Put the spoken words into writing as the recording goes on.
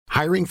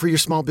Hiring for your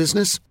small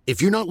business?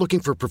 If you're not looking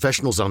for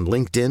professionals on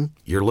LinkedIn,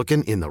 you're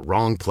looking in the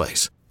wrong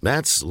place.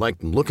 That's like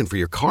looking for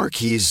your car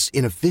keys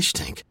in a fish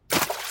tank.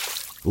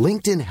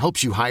 LinkedIn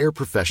helps you hire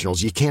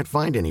professionals you can't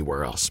find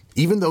anywhere else,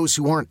 even those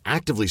who aren't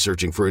actively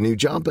searching for a new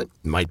job but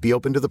might be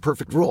open to the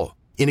perfect role.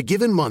 In a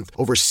given month,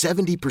 over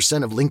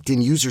 70% of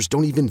LinkedIn users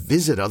don't even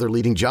visit other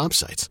leading job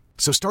sites.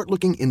 So start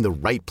looking in the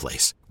right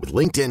place. With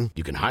LinkedIn,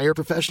 you can hire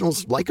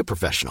professionals like a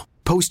professional.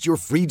 Post your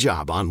free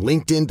job on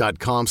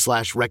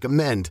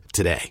linkedin.com/recommend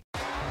today.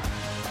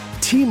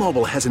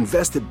 T-Mobile has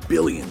invested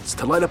billions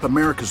to light up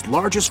America's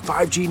largest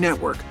 5G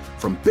network,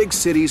 from big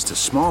cities to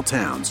small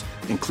towns,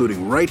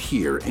 including right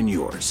here in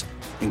yours.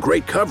 And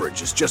great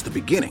coverage is just the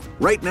beginning.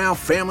 Right now,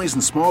 families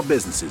and small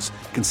businesses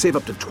can save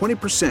up to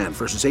 20%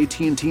 versus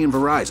AT&T and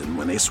Verizon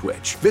when they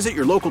switch. Visit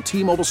your local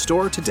T-Mobile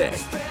store today.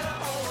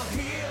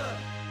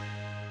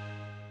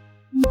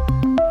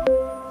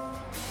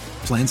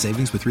 Plan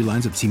savings with 3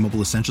 lines of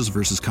T-Mobile Essentials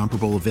versus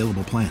comparable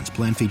available plans.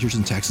 Plan features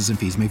and taxes and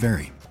fees may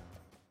vary.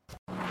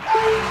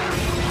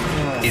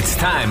 It's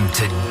time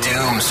to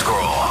doom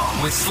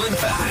scroll with Slim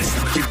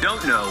Fast. You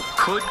don't know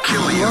could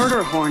kill you.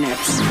 Murder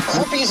hornets.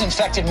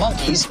 Herpes-infected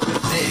monkeys.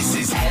 This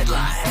is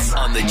Headlines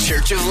on the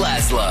Church of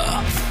Laszlo.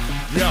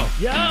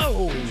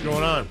 Yo! What's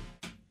going on?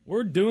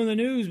 We're doing the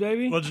news,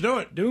 baby. Let's do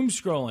it. Doom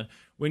scrolling.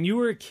 When you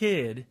were a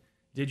kid,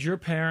 did your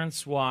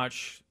parents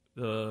watch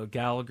the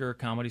Gallagher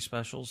comedy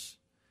specials?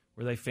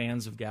 Were they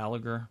fans of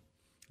Gallagher?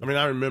 I mean,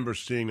 I remember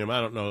seeing them.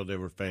 I don't know that they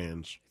were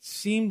fans. It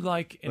seemed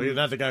like... Is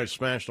that the guy who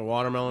smashed the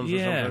watermelons or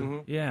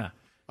something? Yeah.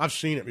 I've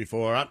seen it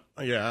before. I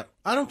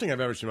don't think I've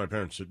ever seen my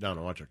parents sit down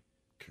and watch a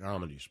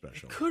comedy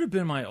special. It could have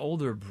been my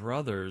older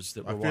brothers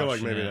that were watching it. I feel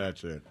like maybe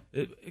that's it.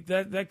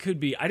 That could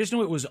be. I just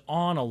know it was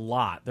on a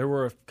lot. There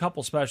were a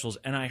couple specials,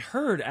 and I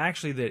heard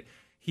actually that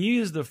he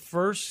was the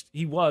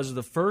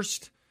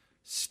first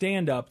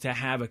stand-up to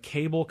have a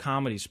cable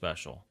comedy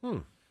special.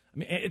 I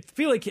mean, I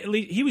feel like at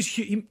least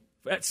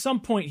at some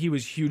point he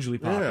was hugely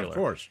popular. Yeah, of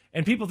course.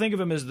 And people think of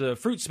him as the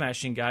fruit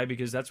smashing guy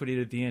because that's what he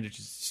did at the end. It's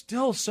just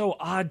still so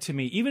odd to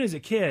me. Even as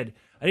a kid,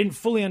 I didn't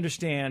fully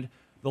understand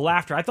the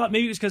laughter. I thought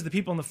maybe it was because the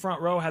people in the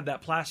front row had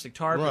that plastic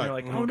tarp, and they're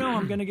like, "Oh no,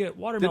 I'm going to get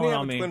watermelon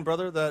on me." Didn't he have a twin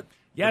brother that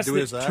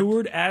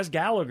toured as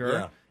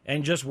Gallagher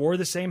and just wore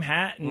the same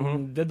hat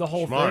and did the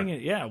whole Smart. thing?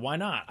 Yeah, why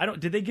not?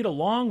 Did they get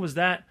along? Was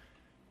that?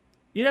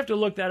 You'd have to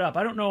look that up.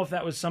 I don't know if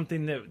that was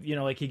something that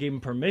like he gave him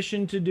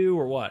permission to do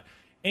or what.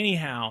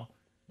 Anyhow.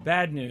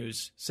 Bad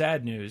news,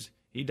 sad news,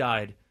 he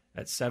died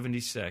at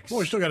 76. Well,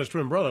 he still got his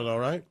twin brother, though,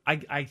 right?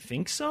 I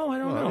think so. I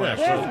don't know. Yeah,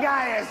 This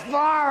guy is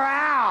far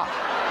out.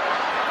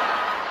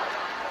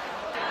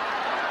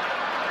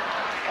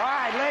 All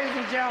right, ladies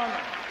and gentlemen,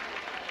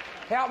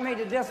 help me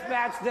to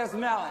dispatch this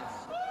melon.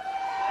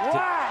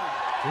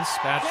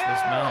 Dispatch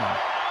this melon.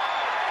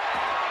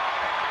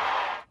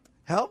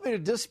 Help me to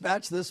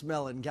dispatch this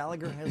melon.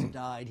 Gallagher has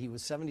died. He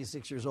was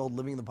 76 years old,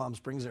 living in the Palm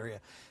Springs area.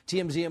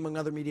 TMZ, among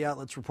other media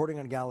outlets, reporting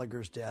on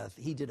Gallagher's death.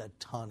 He did a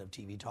ton of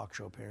TV talk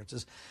show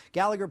appearances.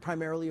 Gallagher,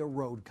 primarily a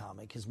road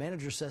comic. His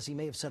manager says he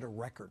may have set a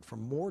record for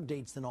more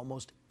dates than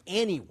almost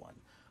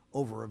anyone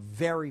over a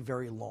very,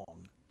 very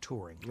long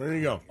touring. There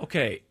you go.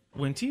 Okay,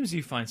 when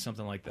TMZ finds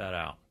something like that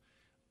out,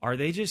 are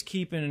they just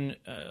keeping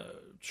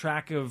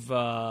track of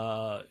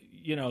the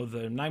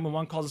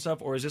 911 calls and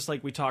stuff, or is this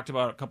like we talked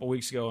about a couple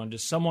weeks ago and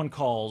just someone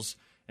calls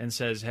and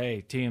says,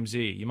 "Hey,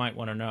 TMZ, you might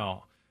want to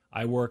know,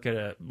 I work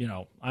at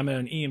I'm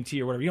an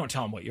EMT or whatever." You don't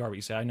tell them what you are, but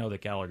you say, "I know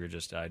that Gallagher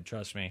just died.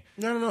 Trust me."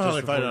 I don't know how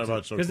they find out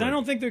about so because I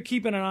don't think they're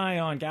keeping an eye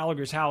on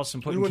Gallagher's house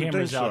and putting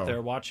cameras out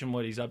there watching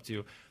what he's up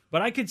to.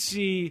 But I could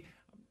see.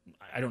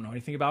 I don't know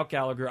anything about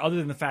Gallagher other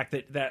than the fact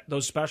that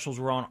those specials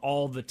were on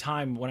all the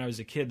time when I was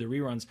a kid, the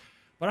reruns.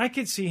 But I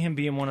could see him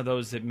being one of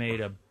those that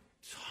made a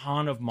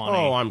ton of money.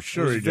 Oh, I'm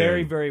sure he did.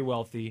 Very, very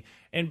wealthy.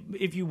 And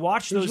if you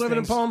watch those living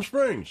things, in Palm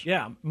Springs.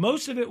 Yeah,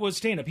 most of it was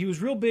stand-up. He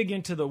was real big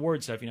into the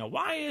word stuff.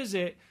 Why is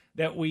it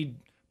that we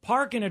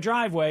park in a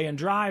driveway and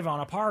drive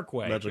on a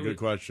parkway? That's a good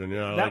question.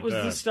 Yeah, that was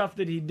the stuff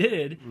that he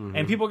did,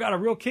 and people got a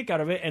real kick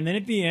out of it. And then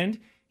at the end,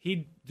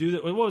 he'd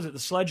do what was it? The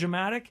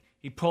Sledge-O-Matic.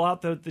 He'd pull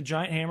out the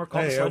giant hammer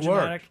called the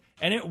Sledge-O-Matic.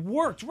 And it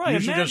worked, right? You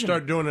should just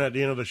start doing it at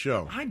the end of the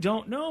show. I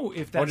don't know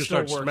if that or just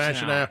still start works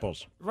smashing now.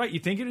 apples. Right?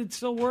 You think it'd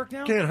still work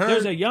now? Can't hurt.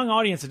 There's a young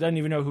audience that doesn't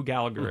even know who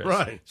Gallagher is.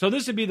 Right. So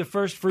this would be the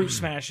first fruit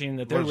smashing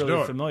that they're really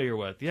do it. familiar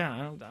with.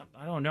 Yeah,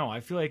 I don't know.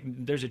 I feel like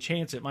there's a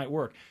chance it might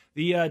work.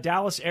 The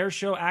Dallas Air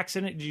Show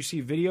accident. Did you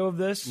see video of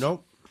this?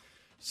 Nope.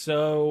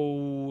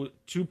 So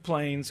 2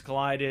 planes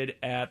collided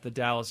at the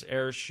Dallas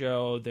Air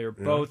Show. They're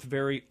both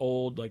very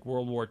old, like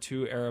World War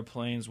II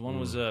airplanes. One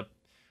was a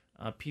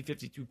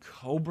P-52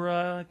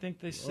 Cobra, I think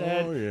they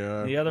said. Oh,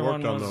 yeah. The other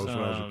Worked one on was, those when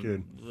I was a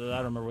kid. I don't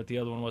remember what the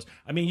other one was.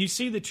 I mean, you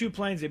see the 2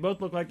 planes, they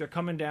both look like they're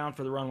coming down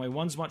for the runway.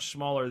 One's much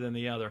smaller than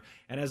the other.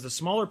 And as the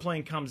smaller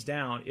plane comes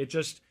down, it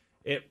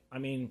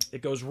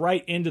goes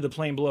right into the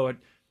plane below it.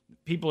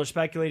 People are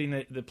speculating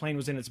that the plane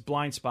was in its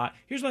blind spot.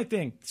 Here's my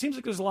thing. It seems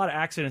like there's a lot of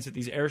accidents at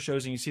these air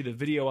shows, and you see the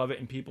video of it,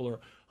 and people are,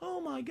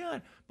 oh, my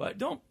God. But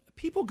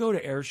people go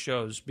to air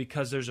shows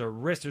because there's a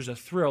risk, there's a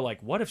thrill.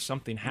 Like, what if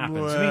something happens?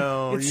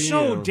 Well, I mean, it's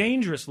so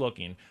dangerous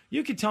looking.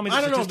 You could tell me.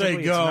 I don't know if they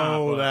statistically it's not,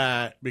 go but-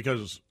 that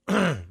because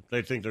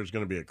they think there's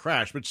going to be a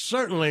crash, but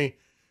certainly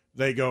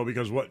they go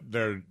because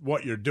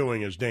what you're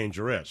doing is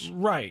dangerous.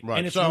 Right.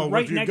 And it's so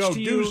right if you next go to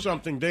do you.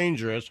 something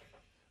dangerous,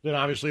 then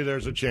obviously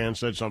there's a chance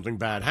that something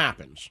bad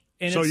happens.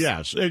 And So it's-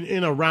 yes,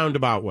 in a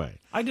roundabout way.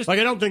 I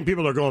don't think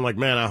people are going like,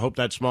 man, I hope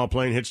that small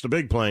plane hits the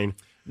big plane.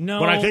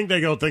 No. But I think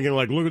they go thinking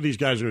like, look what these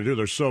guys are going to do.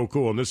 They're so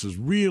cool, and this is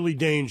really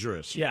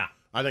dangerous. Yeah.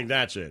 I think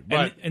that's it.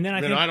 But And then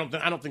I think-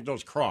 I don't think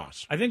those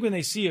cross. I think when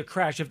they see a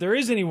crash, if there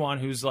is anyone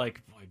who's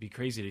like, boy, it'd be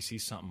crazy to see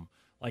something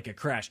like a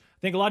crash. I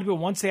think a lot of people,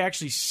 once they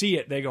actually see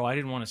it, they go, I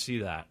didn't want to see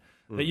that.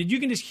 But you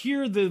can just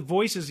hear the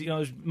voices.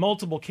 There's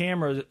multiple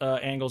camera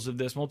angles of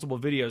this, multiple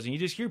videos, and you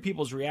just hear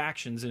people's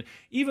reactions. And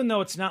even though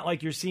it's not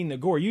like you're seeing the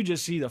gore, you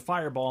just see the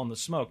fireball and the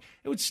smoke.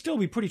 It would still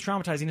be pretty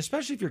traumatizing,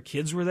 especially if your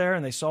kids were there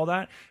and they saw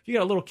that. If you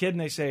got a little kid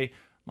and they say,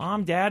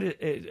 Mom,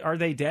 Dad, are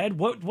they dead?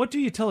 What do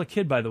you tell a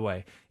kid, by the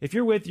way? If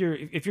you're with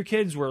if your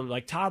kids were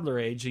like toddler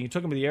age and you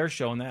took them to the air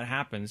show and that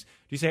happens, do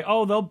you say,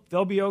 oh,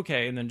 they'll be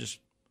okay, and then just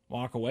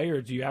walk away,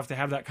 or do you have to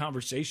have that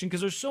conversation? Because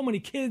there's so many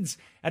kids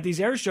at these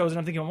air shows, and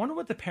I'm thinking, I wonder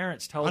what the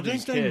parents tell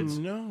these kids.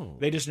 They know.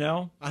 They just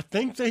know? I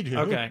think they do.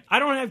 Okay. I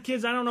don't have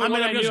kids. I don't know I'm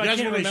what I do. I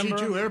guessing can't when they remember.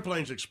 see two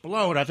airplanes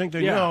explode, I think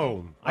they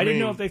know. I didn't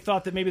mean, know if they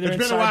thought that maybe they're It's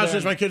been inside a while there.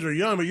 since my kids were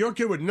young, but your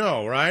kid would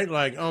know, right?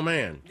 Like, oh,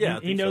 man. Yeah,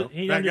 He knows.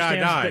 He That guy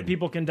understands died. that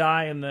people can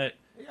die and that.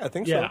 Yeah, I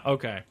think Yeah. so.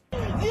 Okay.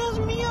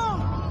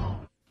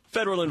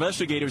 Federal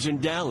investigators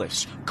in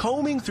Dallas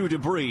combing through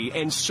debris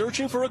and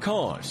searching for a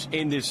cause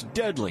in this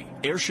deadly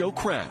airshow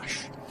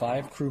crash.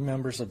 5 crew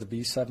members of the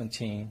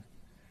B-17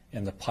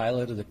 and the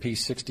pilot of the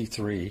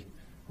P-63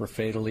 were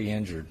fatally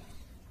injured.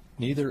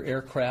 Neither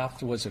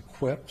aircraft was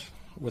equipped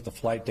with a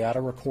flight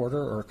data recorder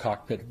or a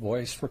cockpit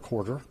voice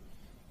recorder,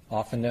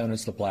 often known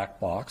as the black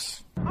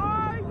box.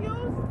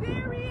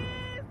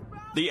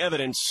 The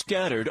evidence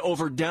scattered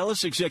over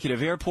Dallas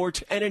Executive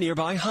Airport and a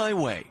nearby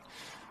highway.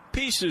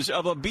 Pieces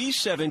of a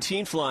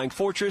B-17 Flying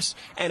Fortress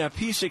and a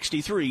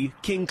P-63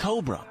 King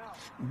Cobra.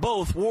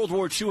 Both World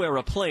War II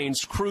era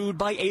planes crewed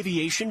by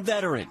aviation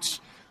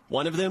veterans.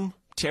 One of them,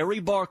 Terry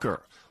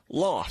Barker,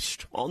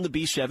 lost on the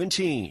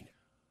B-17.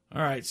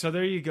 All right, so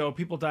there you go.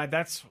 People died.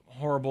 That's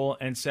horrible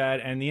and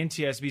sad. And the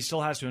NTSB still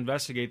has to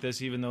investigate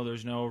this, even though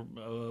there's no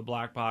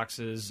black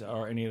boxes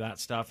or any of that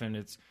stuff. And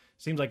it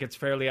seems like it's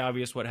fairly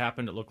obvious what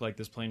happened. It looked like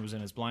this plane was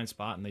in its blind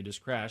spot and they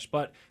just crashed.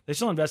 But they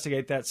still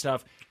investigate that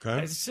stuff.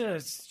 Okay. It's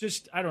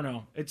just, I don't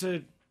know.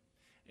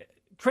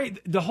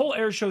 The whole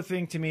air show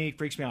thing to me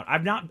freaks me out.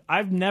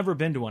 I've never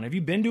been to one. Have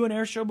you been to an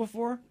air show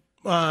before?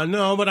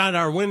 No, but at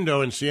our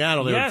window in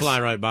Seattle, they would fly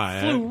right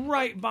by. Flew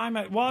right by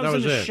my. While I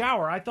was in the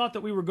shower, I thought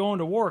that we were going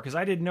to war because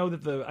I didn't know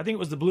that I think it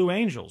was the Blue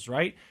Angels,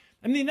 right?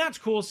 I mean, that's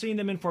cool seeing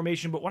them in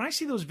formation, but when I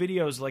see those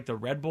videos like the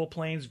Red Bull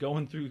planes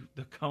going through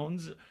the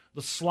cones,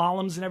 the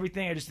slaloms and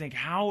everything, I just think,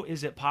 how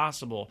is it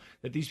possible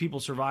that these people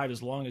survive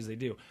as long as they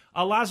do?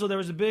 Lazo, there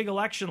was a big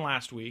election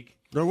last week.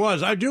 There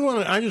was. I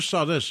just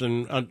saw this,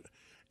 and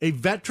a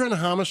veteran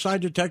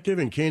homicide detective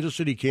in Kansas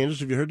City, Kansas.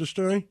 Have you heard the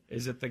story?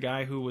 Is it the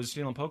guy who was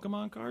stealing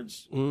Pokemon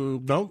cards?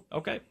 No.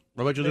 Okay.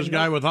 I bet you this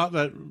guy would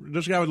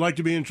like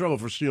to be in trouble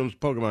for stealing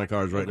Pokemon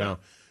cards right now.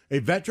 A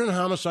veteran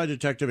homicide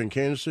detective in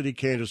Kansas City,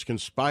 Kansas,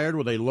 conspired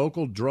with a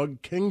local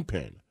drug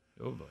kingpin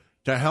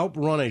to help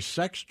run a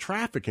sex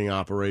trafficking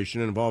operation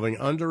involving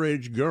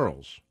underage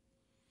girls.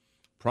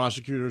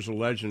 Prosecutors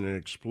alleged an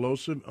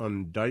explosive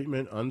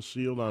indictment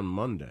unsealed on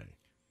Monday.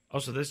 Oh,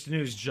 so this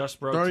news just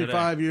broke today.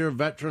 35-year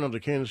veteran of the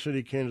Kansas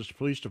City, Kansas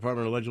Police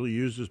Department allegedly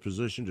used his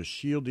position to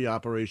shield the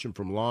operation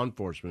from law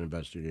enforcement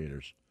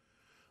investigators.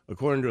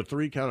 According to a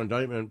 3-count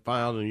indictment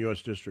filed in the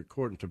U.S. District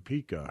Court in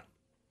Topeka,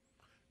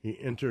 he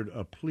entered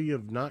a plea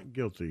of not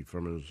guilty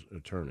from his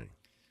attorney.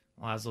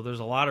 Laszlo, there's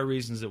a lot of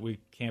reasons that we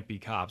can't be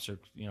cops or,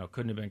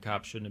 couldn't have been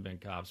cops, shouldn't have been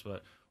cops.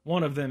 But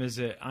one of them is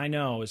that I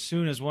know as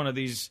soon as one of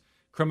these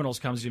criminals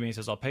comes to me and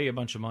says, I'll pay you a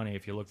bunch of money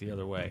if you look the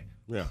other way.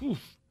 Yeah. It'd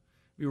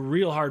be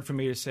real hard for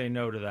me to say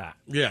no to that.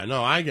 Yeah,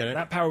 no, I get it.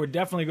 That power would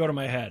definitely go to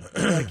my head.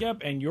 Like,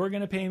 yep, and you're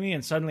going to pay me,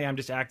 and suddenly I'm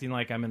just acting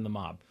like I'm in the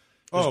mob.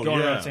 Just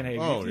going around saying, hey,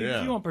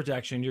 if you want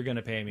protection, you're going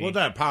to pay me. Well,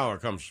 that power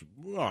comes,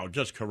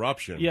 just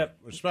corruption. Yep.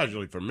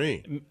 Especially for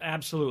me.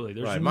 Absolutely.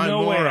 There's right. no My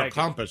way moral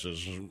compass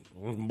is,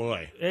 oh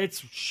boy. It's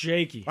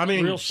shaky. I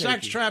mean, real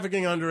sex shaky.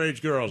 trafficking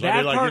underage girls. That I'd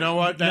be like, part, you know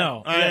what?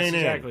 no. I Yes, ain't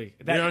exactly.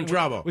 in. You're in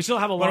trouble. We still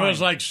have a But line. it was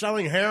like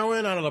selling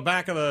heroin out of the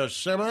back of a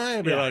semi.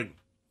 I'd be like,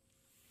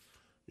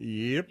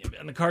 yep.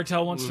 And the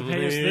cartel wants to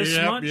pay us this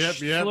much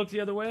to look the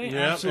other way? Yep.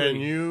 Absolutely.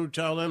 And you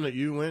tell them that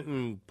you went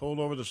and pulled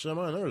over the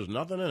semi and there was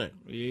nothing in it.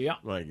 Yeah.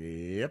 Like,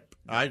 yep,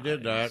 I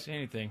did that. I didn't say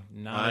anything.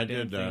 I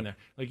did that. There.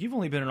 Like, you've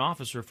only been an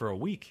officer for a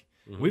week.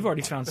 Mm-hmm. We've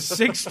already found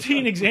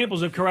 16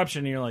 examples of corruption.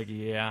 And you're like,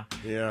 yeah.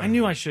 I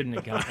knew I shouldn't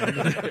have gotten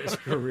into this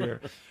career.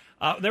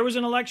 There was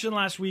an election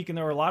last week, and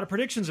there were a lot of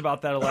predictions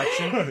about that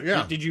election.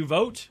 Yeah. Did you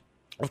vote?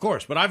 Of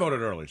course, but I voted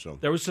early, so.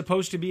 There was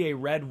supposed to be a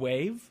red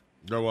wave.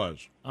 There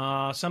was.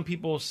 Some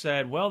people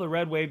said, well, the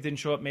red wave didn't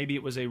show up. Maybe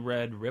it was a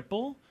red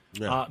ripple.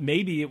 Yeah.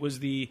 Maybe it was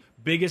the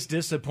biggest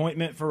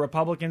disappointment for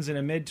Republicans in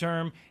a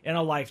midterm in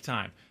a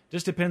lifetime.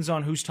 Just depends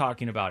on who's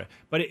talking about it.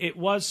 But it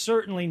was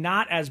certainly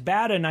not as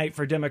bad a night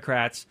for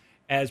Democrats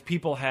as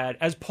people had,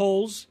 as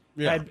polls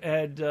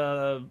had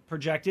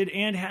projected,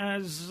 and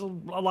has a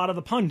lot of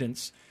the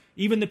pundits.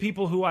 Even the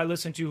people who I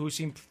listen to who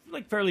seem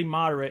like fairly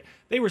moderate,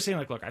 they were saying,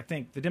 like, look, I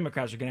think the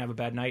Democrats are going to have a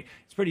bad night.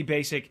 It's pretty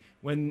basic.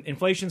 When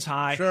inflation's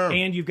high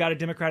and you've got a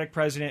Democratic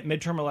president,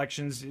 midterm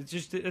elections,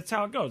 it's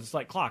how it goes. It's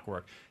like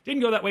clockwork.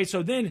 Didn't go that way.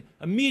 So then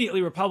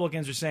immediately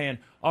Republicans are saying,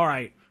 all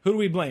right, who do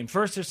we blame?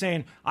 First they're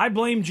saying, I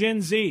blame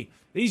Gen Z.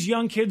 These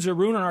young kids are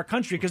ruining our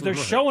country because they're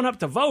showing up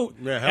to vote,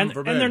 and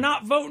they're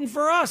not voting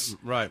for us.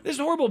 Right. This is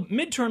horrible.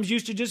 Midterms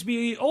used to just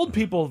be old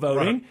people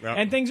voting,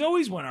 and things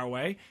always went our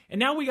way. And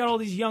now we got all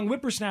these young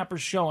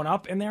whippersnappers showing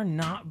up, and they're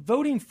not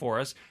voting for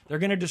us. They're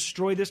going to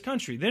destroy this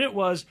country. Then it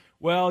was,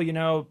 well, you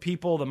know,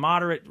 people, the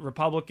moderate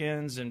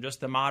Republicans and just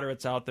the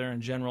moderates out there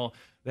in general,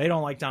 they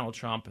don't like Donald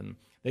Trump, and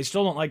they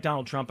still don't like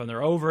Donald Trump, and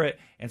they're over it.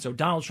 And so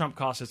Donald Trump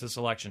cost us this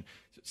election.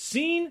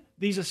 Seeing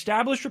these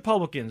established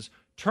Republicans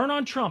turn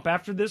on Trump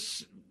after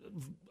this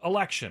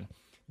election,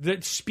 the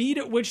speed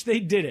at which they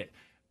did it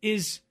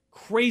is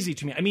crazy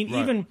to me. I mean,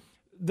 even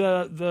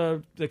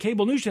the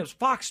cable news channels,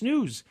 Fox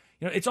News,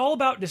 you know, it's all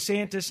about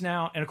DeSantis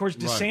now. And of course,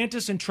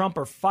 DeSantis and Trump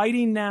are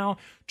fighting now.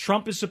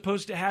 Trump is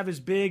supposed to have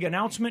his big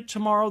announcement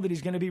tomorrow that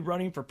he's going to be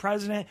running for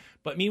president.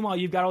 But meanwhile,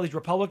 you've got all these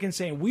Republicans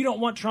saying, we don't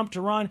want Trump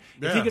to run.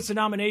 If he gets the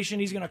nomination,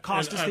 he's going to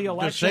cost us the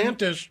election.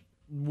 DeSantis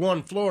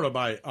won Florida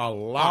by a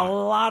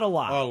lot. A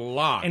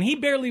lot. And he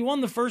barely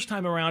won the first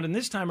time around, and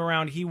this time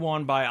around he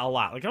won by a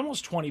lot, like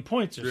almost 20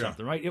 points or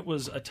something, right? It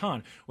was a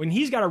ton. When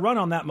he's got to run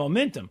on that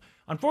momentum,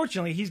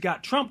 unfortunately, he's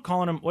got Trump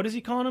calling him, what is he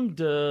calling him?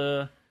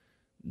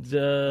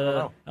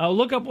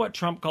 Look up what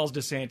Trump calls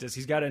DeSantis.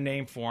 He's got a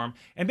name for him,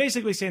 and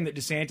basically saying that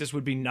DeSantis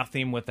would be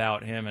nothing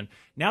without him. And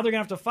now they're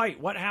going to have to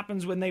fight. What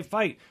happens when they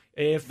fight?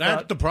 If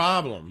That's the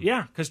problem.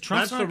 Yeah, because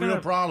Trump's That's not the real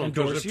problem.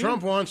 Because if you.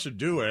 Trump wants to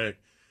do it,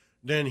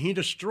 then he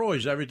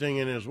destroys everything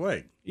in his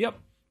way. Yep.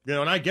 You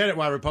know, and I get it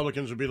why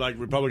Republicans would be like,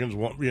 Republicans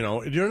want, you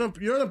know, you're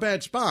in a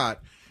bad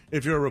spot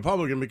if you're a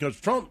Republican because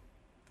Trump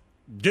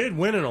did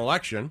win an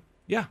election.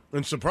 Yeah.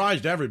 And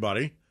surprised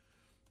everybody.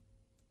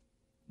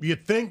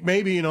 You'd think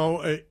maybe, you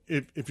know,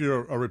 if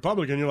you're a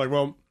Republican, you're like,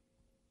 well,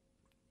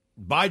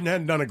 Biden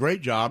hadn't done a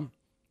great job.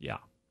 Yeah.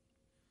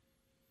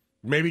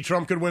 Maybe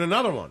Trump could win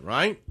another one,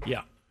 right?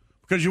 Yeah.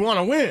 Because you want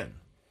to win.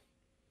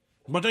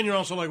 But then you're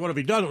also like, what if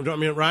he doesn't? I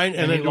mean, right?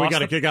 And then we got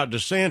to kick out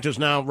DeSantis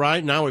now,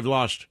 right? Now we've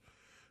lost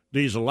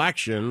these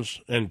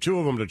elections, and 2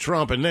 of them to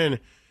Trump. And then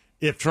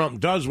if Trump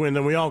does win,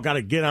 then we all got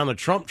to get on the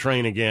Trump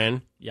train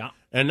again. Yeah.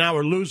 And now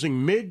we're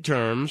losing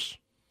midterms.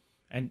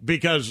 And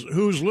because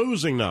who's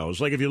losing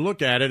those? Like, if you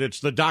look at it,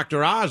 it's the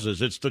Dr.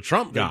 Oz's. It's the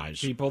Trump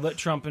guys. People that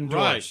Trump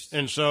endorsed. Right.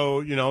 And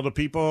so, you know, the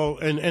people,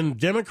 and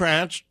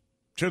Democrats,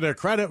 to their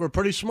credit, were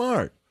pretty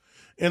smart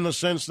in the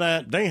sense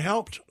that they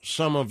helped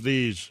some of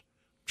these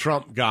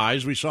Trump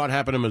guys. We saw it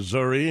happen in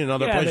Missouri and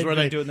other places where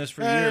they've been doing this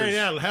for years.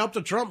 Yeah, help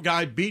the Trump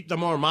guy beat the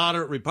more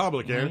moderate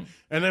Republican,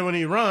 and then when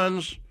he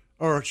runs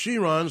or she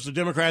runs, the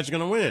Democrats are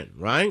going to win,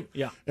 right?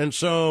 Yeah. And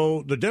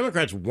so the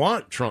Democrats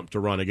want Trump to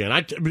run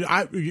again.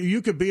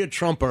 You could be a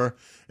Trumper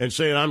and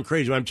say I'm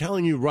crazy, but I'm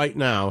telling you right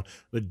now,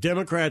 the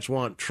Democrats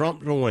want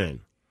Trump to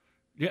win.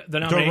 Yeah, the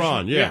nomination. To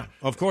run, yeah.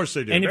 Of course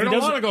they do. And they if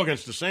don't want to go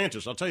against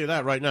DeSantis, I'll tell you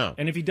that right now.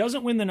 And if he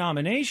doesn't win the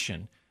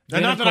nomination...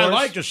 And not that I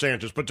like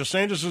DeSantis, but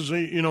DeSantis is,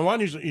 you know what?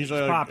 He's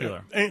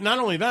popular. Not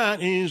only that,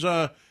 he's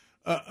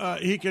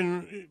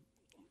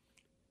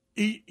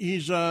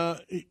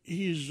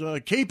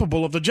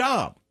capable of the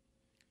job.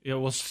 Yeah,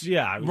 well,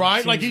 yeah,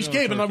 right. Like he's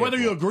capable. Whether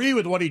you agree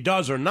with what he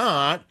does or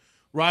not,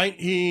 right?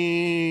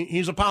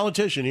 He's a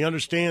politician. He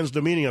understands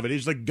the meaning of it.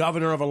 He's the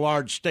governor of a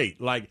large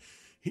state. Like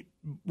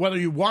whether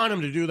you want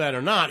him to do that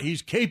or not,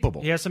 he's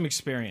capable. He has some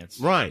experience,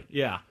 right?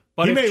 Yeah.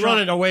 But he may run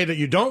it in a way that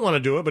you don't want to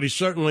do it, but he's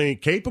certainly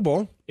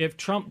capable. If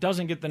Trump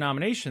doesn't get the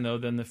nomination, though,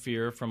 then the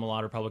fear from a lot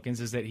of Republicans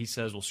is that he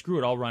says, well, screw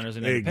it, I'll run as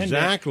an independent.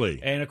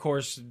 Exactly. And, of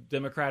course,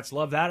 Democrats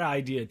love that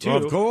idea, too.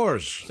 Of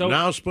course. So,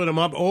 now split them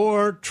up.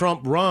 Or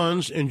Trump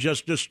runs and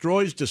just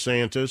destroys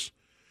DeSantis.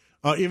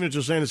 Even if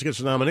DeSantis gets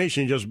the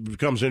nomination, he just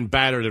comes in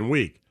battered and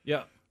weak.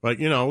 Yeah. Like,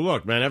 you know,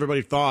 look, man,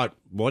 everybody thought,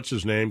 what's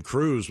his name,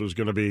 Cruz was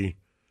going to be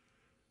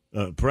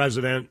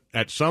president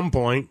at some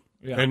point.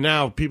 Yeah. And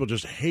now people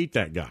just hate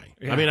that guy.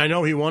 Yeah. I mean, I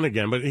know he won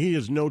again, but he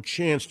has no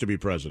chance to be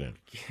president.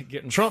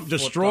 Trump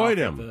destroyed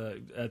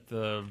him. At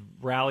the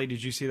rally,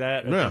 did you see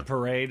that? At the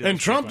parade? And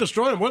Trump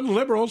destroyed him. It wasn't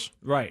liberals.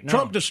 Right. No.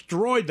 Trump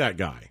destroyed that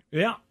guy.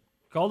 Yeah.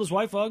 Called his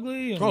wife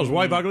ugly. Called his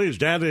wife ugly. His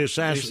dad, the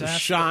assassin,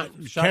 shot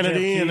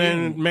Kennedy and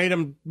then made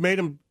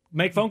him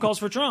make phone calls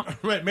for Trump.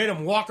 Right, made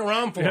him walk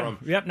around for him.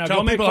 Yep. Now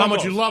tell go people how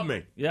much you love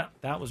me. Yeah,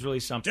 that was really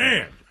something.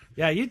 Damn.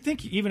 Yeah, you'd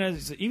think even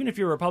if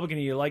you're a Republican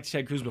and you liked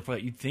Ted Cruz before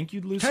that, you'd think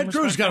you'd lose. Ted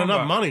Cruz got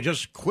enough money,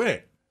 just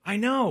quit. I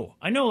know.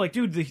 Like,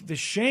 dude, the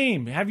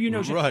shame. Have you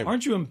no shame? Right.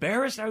 Aren't you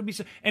embarrassed? I would be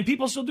so. And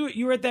people still do it.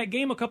 You were at that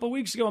game a couple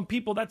weeks ago, and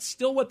people, that's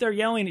still what they're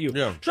yelling at you.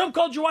 Yeah. Trump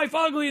called your wife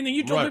ugly, and then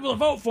you told Right. people to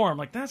vote for him.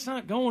 Like, that's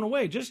not going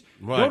away. Just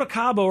Right. go to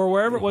Cabo or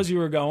wherever it was you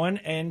were going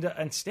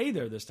and stay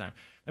there this time.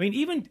 I mean,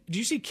 even, do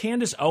you see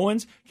Candace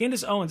Owens?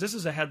 Candace Owens, this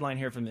is a headline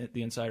here from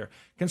the Insider.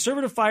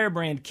 Conservative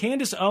firebrand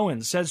Candace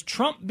Owens says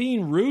Trump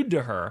being rude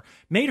to her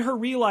made her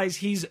realize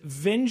he's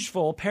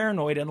vengeful,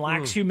 paranoid, and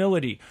lacks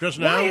humility. Just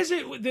now? Why is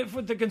it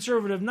with the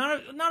conservative?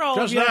 Not all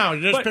Just of you. now.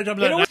 You just but picked up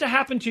it that. always to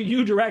happen to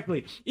you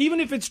directly. Even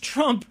if it's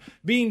Trump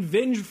being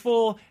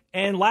vengeful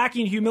and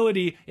lacking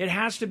humility, it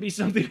has to be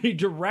something he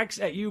directs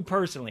at you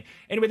personally.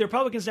 Anyway, the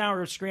Republicans now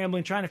are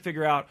scrambling, trying to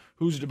figure out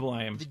who's to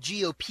blame. The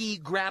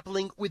GOP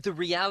grappling with the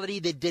reality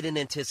they didn't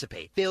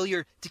anticipate.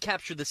 Failure to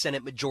capture the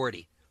Senate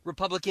majority.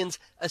 Republicans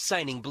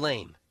assigning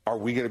blame. Are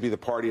we going to be the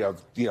party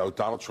of,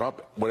 Donald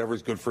Trump? Whatever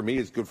is good for me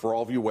is good for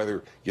all of you,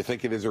 whether you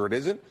think it is or it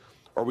isn't?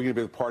 Or are we going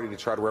to be the party to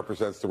try to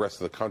represent the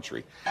rest of the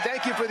country?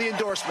 Thank you for the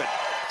endorsement.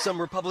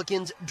 Some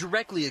Republicans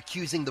directly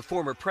accusing the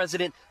former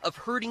president of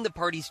hurting the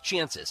party's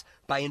chances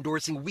by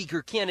endorsing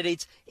weaker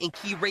candidates in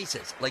key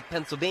races like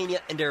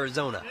Pennsylvania and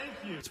Arizona.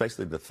 It's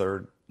basically the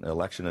third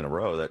election in a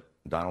row that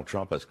Donald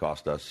Trump has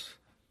cost us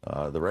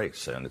the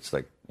race. And it's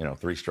like,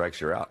 3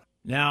 strikes, you're out.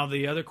 Now,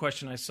 the other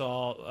question I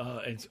saw,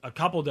 it's a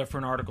couple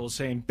different articles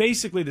saying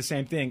basically the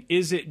same thing.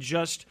 Is it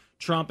just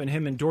Trump and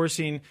him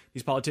endorsing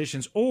these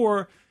politicians,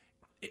 or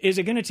is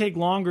it going to take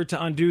longer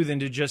to undo than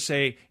to just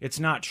say it's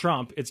not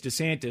Trump, it's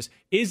DeSantis?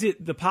 Is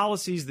it the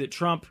policies that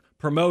Trump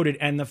promoted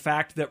and the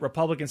fact that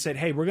Republicans said,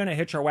 hey, we're going to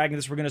hitch our wagon to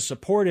this, we're going to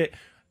support it?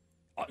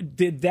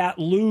 Did that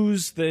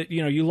lose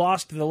you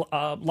lost a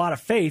lot of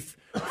faith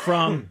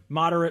from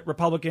moderate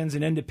Republicans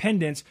and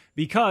independents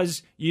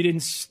because you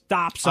didn't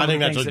stop some of the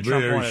things that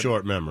Trump wanted? I think that's a very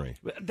short memory.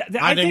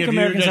 I think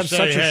Americans have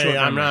such a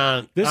short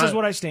memory. This is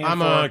what I stand for.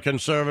 I'm a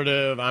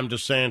conservative. I'm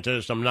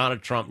DeSantis. I'm not a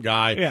Trump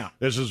guy. Yeah.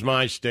 This is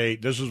my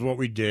state. This is what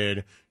we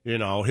did.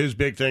 His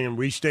big thing, and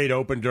we stayed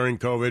open during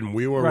COVID, and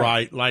we were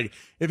right. Like,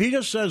 if he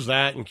just says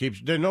that and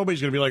keeps, then nobody's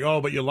going to be like, oh,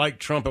 but you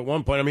liked Trump at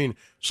one point. I mean,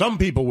 some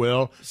people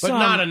will, but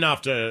not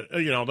enough to, the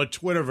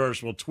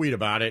Twitterverse will tweet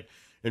about it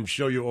and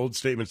show you old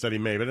statements that he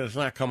made, but it's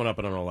not coming up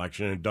in an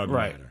election. It doesn't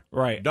matter.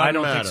 Right. Doesn't I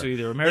don't matter. think so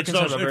either. Americans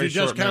have a very if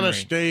you just kind of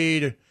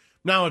stayed,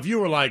 now, if you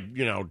were like,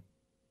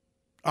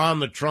 on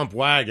the Trump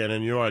wagon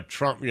and you're a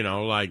Trump,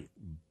 like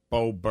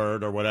Bo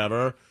Bird or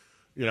whatever,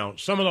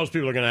 some of those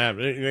people are going to have,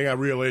 they got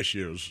real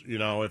issues.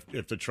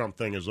 If the Trump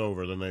thing is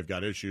over, then they've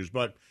got issues.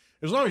 But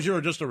as long as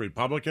you're just a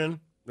Republican,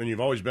 and you've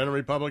always been a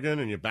Republican,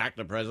 and you back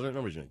the president,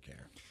 nobody's going to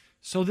care.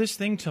 So this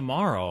thing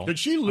tomorrow. Did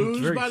she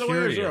lose, by the way?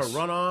 Is there a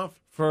runoff?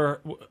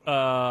 For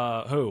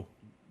who?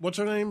 What's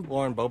her name?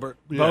 Lauren Boebert.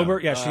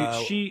 Boebert,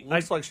 yeah. She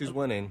looks like she's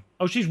winning.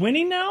 Oh, she's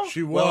winning now?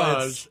 She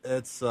was. Well,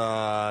 it's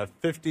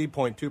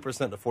 50.2% to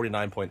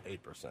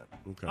 49.8%.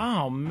 Okay.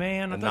 Oh,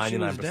 man. I thought she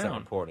was down.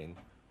 reporting.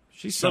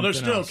 So they're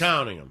still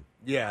counting them?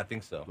 Yeah, I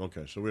think so.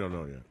 Okay, so we don't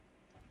know yet.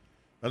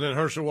 And then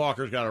Herschel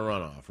Walker's got a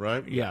runoff,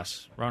 right?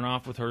 Yes,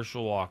 runoff with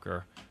Herschel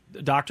Walker.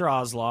 Dr.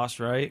 Oz lost,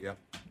 right? Yep.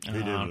 He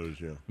did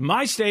lose, yeah.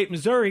 My state,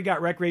 Missouri,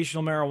 got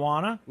recreational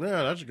marijuana.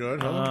 Yeah, that's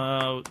good,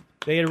 huh?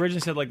 They had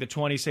originally said like the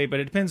 20 state, but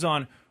it depends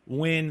on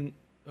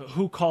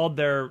who called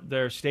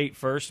their state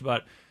first.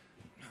 But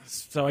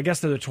so I guess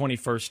they're the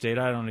 21st state.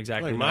 I don't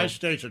exactly know. My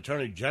state's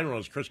attorney general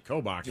is Chris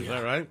Kobach. Is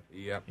that right?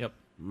 Yep.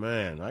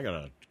 Man, I got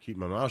to keep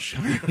my mouth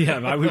shut. Yeah,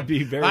 I would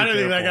be very I didn't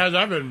think that careful.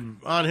 guy's. I've been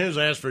on his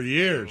ass for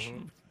years.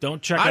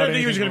 Don't check I out didn't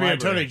think he was anything going in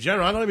to the be library. attorney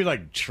general. I thought he'd be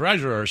like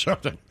treasurer or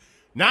something.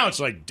 Now it's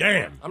like,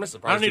 damn. I'm just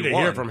surprised I need he to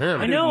won. hear from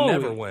him. I know. He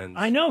never wins.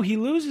 I know. He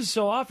loses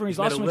so often. He's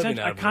lost made some a living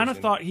attention. out I of kind of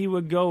losing. thought he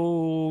would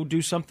go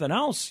do something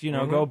else,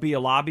 go be a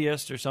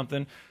lobbyist or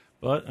something.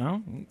 But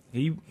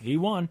he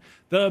won.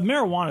 The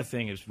marijuana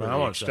thing is really I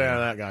want to exciting. stay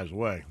out of that guy's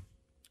way.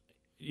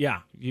 Yeah,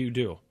 you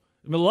do.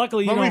 But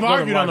luckily, you Well, don't we've go to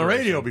argued on the library,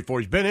 radio so- before.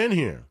 He's been in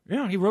here.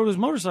 Yeah, he rode his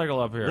motorcycle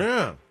up here.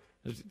 Yeah.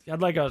 He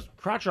had like a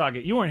crotch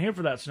rocket. You weren't here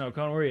for that snow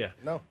cone, were you?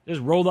 No.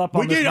 Just rolled up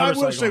on We this did. I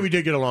motorcycle. will say we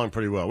did get along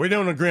pretty well. We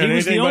don't agree on He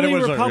was anything, the but only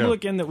it was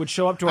Republican that would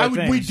show up to our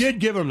things. We did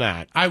give him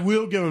that. I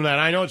will give him that.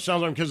 I know it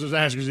sounds like because his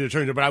ass is the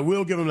attorney, but I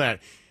will give him that.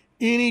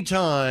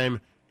 Anytime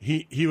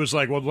he was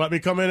like, well, let me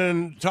come in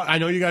and talk. I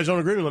know you guys don't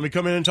agree with me. Let me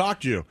come in and talk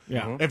to you.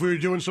 Yeah. If we were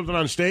doing something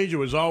on stage, it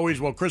was always,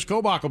 well, Chris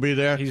Kobach will be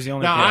there. He's the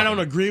only now, I person. don't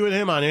agree with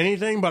him on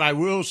anything, but I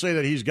will say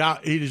that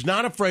he's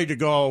not afraid to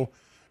go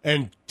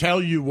and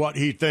tell you what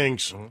he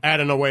thinks at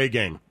an away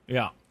game.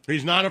 Yeah.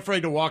 He's not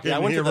afraid to walk I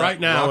in went here to the right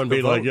now Rock and the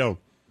be Vote. like, yo.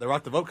 The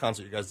Rock the Vote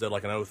concert you guys did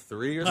like in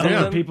 03 or Some something.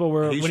 of the people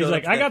were, when he's showed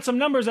like, up I there. got some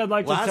numbers I'd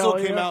like to Lazo tell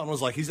you. came out and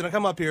was like, he's going to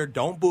come up here.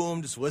 Don't boo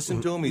him. Just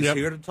listen to him. He's Yep.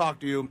 here to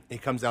talk to you. He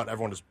comes out.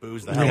 Everyone just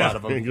boos the hell Yeah, out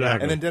of him.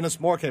 exactly. And then Dennis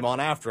Moore came on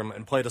after him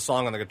and played a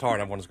song on the guitar,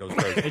 and everyone just goes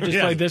crazy. They just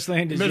played This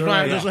Land Is Your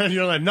Land. This land,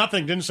 your land.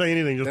 Nothing. Didn't say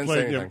anything. Just Didn't played.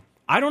 say anything.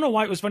 I don't know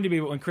why it was funny to me,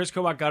 but when Chris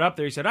Kobach got up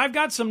there, he said, I've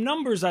got some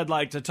numbers I'd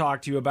like to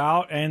talk to you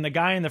about. And the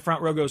guy in the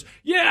front row goes,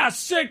 yeah,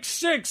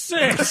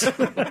 666.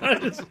 I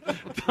just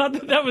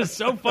thought that was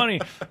so funny.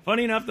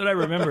 Funny enough that I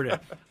remembered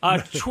it.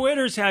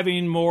 Twitter's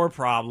having more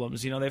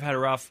problems. They've had a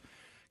rough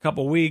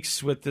couple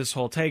weeks with this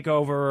whole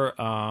takeover.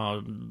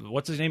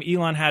 What's his name?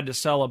 Elon had to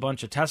sell a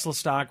bunch of Tesla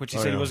stock, which he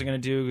said he wasn't going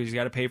to do because he's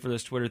got to pay for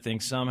this Twitter thing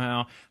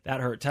somehow.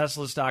 That hurt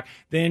Tesla stock.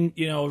 Then,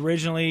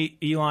 originally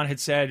Elon had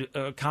said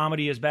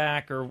comedy is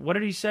back, or what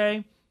did he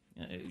say?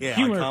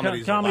 Humor,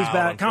 comedy's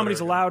back. Comedy's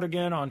allowed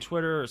again on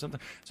Twitter or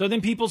something. So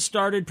then people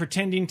started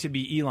pretending to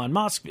be Elon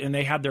Musk, and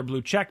they had their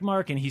blue check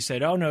mark, and he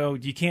said, oh, no,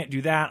 you can't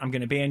do that. I'm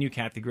going to ban you.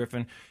 Kathy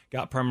Griffin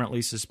got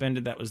permanently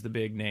suspended. That was the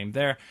big name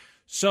there.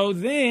 So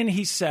then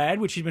he said,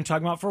 which he's been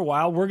talking about for a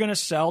while, we're going to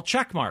sell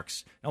check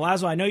marks. Now,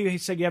 Laszlo, I know you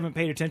said you haven't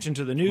paid attention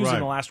to the news in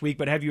the last week,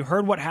 but have you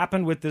heard what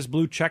happened with this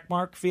blue check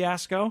mark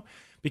fiasco?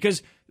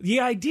 Because the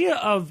idea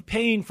of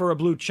paying for a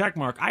blue check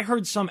mark, I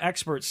heard some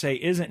experts say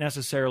isn't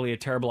necessarily a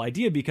terrible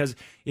idea, because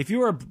if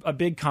you're a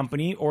big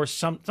company or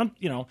some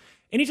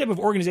any type of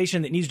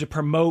organization that needs to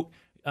promote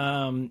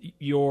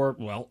your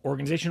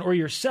organization or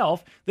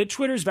yourself, that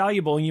Twitter's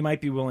valuable and you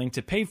might be willing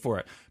to pay for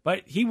it.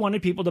 But he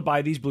wanted people to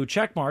buy these blue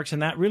check marks,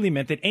 and that really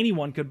meant that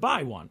anyone could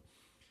buy one.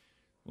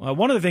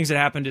 One of the things that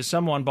happened is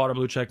someone bought a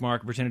blue check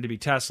mark, pretended to be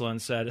Tesla,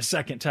 and said a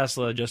second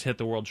Tesla just hit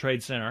the World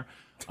Trade Center.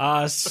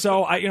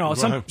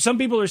 Some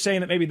people are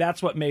saying that maybe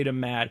that's what made him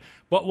mad.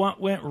 But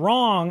what went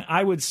wrong,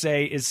 I would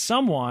say, is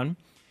someone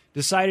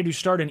decided to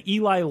start an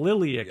Eli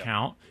Lilly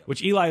account,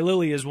 which Eli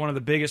Lilly is one of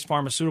the biggest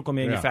pharmaceutical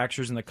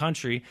manufacturers in the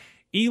country.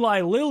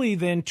 Eli Lilly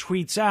then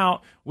tweets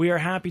out, we are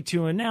happy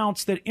to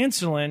announce that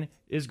insulin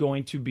is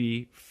going to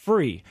be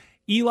free.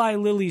 Eli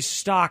Lilly's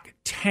stock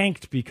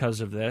tanked because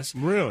of this.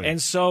 Really?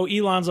 And so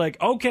Elon's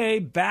like, okay,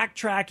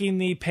 backtracking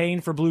the paying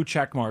for blue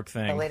checkmark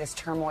thing. The latest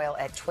turmoil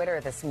at Twitter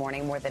this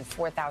morning. More than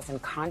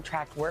 4,000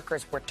 contract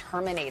workers were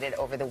terminated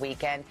over the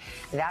weekend.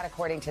 That,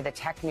 according to the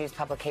tech news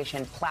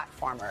publication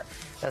Platformer.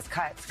 Those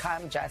cuts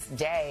come just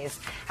days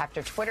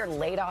after Twitter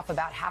laid off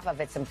about half of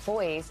its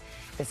employees.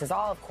 This is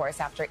all, of course,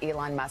 after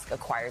Elon Musk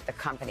acquired the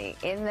company.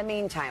 In the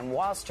meantime,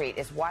 Wall Street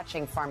is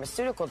watching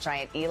pharmaceutical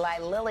giant Eli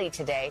Lilly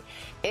today.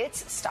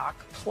 Its stock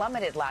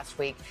plummeted last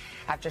week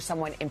after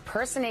someone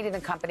impersonating the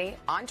company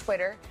on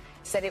Twitter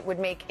said it would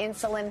make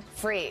insulin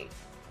free.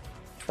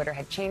 Twitter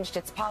had changed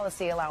its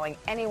policy, allowing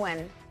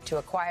anyone to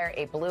acquire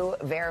a blue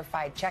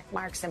verified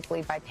checkmark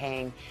simply by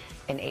paying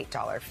an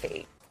 $8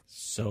 fee.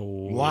 So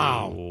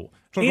wow.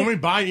 So can we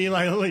buy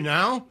Eli Lilly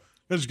now?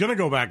 It's going to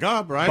go back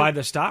up, right? Buy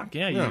the stock?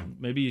 Yeah.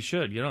 Maybe you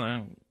should. You don't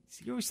know.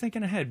 You're always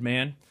thinking ahead,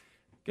 man.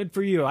 Good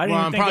for you. I didn't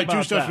even think I'm about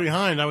probably two steps that.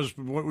 behind. That was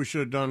what we should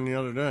have done the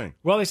other day.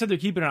 Well, they said they're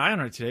keeping an eye on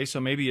it today, so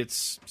maybe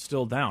it's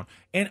still down.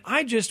 And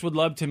I just would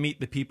love to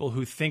meet the people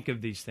who think of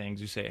these things,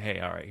 who say,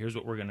 hey, all right, here's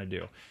what we're going to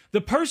do.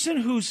 The person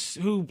who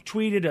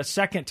tweeted a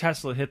second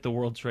Tesla hit the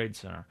World Trade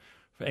Center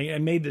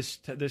and made this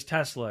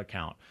Tesla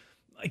account.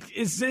 Like,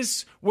 is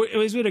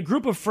it a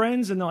group of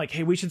friends and they're like,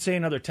 hey, we should say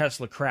another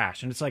Tesla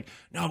crash? And it's like,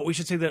 no, but we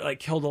should say that it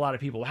killed a lot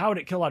of people. How would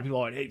it kill a lot of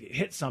people? It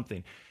hit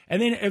something.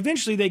 And then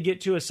eventually they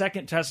get to a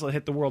second Tesla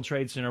hit the World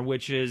Trade Center,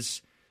 which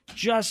is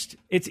just,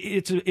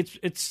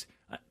 it's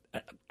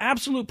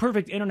absolute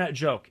perfect internet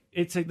joke.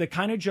 It's the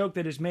kind of joke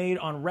that is made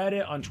on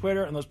Reddit, on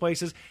Twitter, and those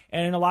places.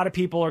 And a lot of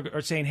people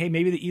are saying, hey,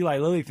 maybe the Eli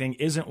Lilly thing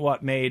isn't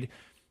what made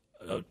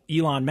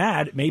Elon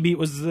mad. Maybe it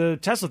was the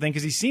Tesla thing,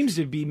 because he seems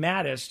to be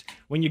maddest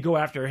when you go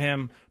after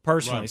him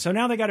personally. Right. So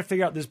now they got to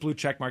figure out this blue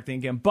checkmark thing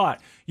again. But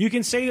you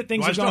can say that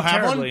things have gone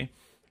terribly.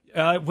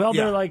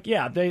 They're like,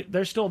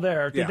 they're still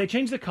there. Did they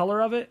change the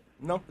color of it?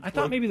 No. I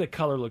thought maybe the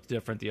color looked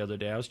different the other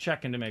day. I was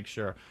checking to make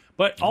sure.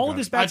 But all of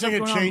this bad stuff I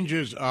think it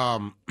changes.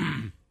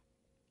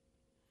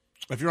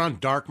 If you're on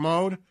dark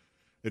mode,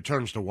 it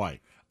turns to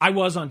white. I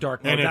was on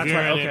dark mode. That's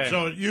right. Okay.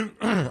 So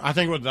I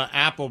think with the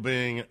Apple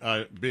being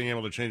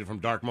able to change it from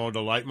dark mode to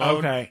light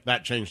mode,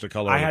 that changed the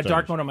color. I had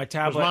dark mode on my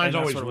tablet. Mine's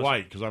always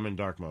white because I'm in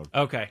dark mode.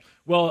 Okay.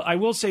 Well, I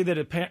will say that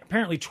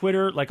apparently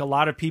Twitter, like a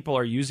lot of people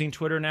are using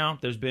Twitter now.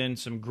 There's been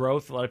some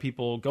growth. A lot of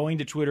people going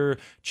to Twitter,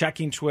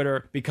 checking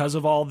Twitter because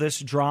of all this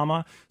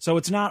drama. So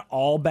it's not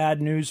all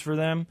bad news for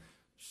them.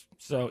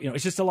 So,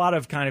 it's just a lot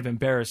of kind of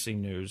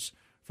embarrassing news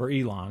for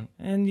Elon,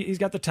 and he's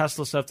got the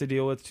Tesla stuff to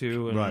deal with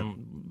too. And,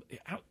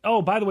 right.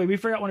 Oh, by the way, we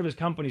forgot one of his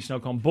companies,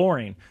 Snowcone.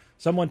 Boring.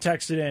 Someone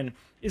texted in,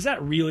 is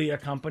that really a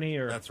company?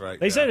 Or that's right.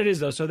 They said it is,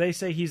 though, so they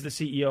say he's the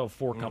CEO of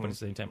 4 companies at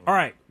the same time. All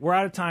right, we're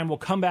out of time. We'll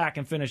come back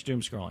and finish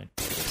doom scrolling.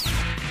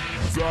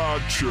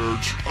 The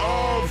Church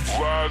of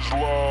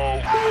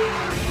Laszlo.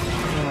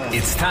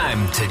 It's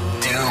time to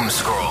doom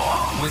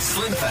scroll with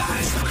Slim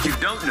Fast. What you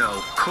don't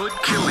know could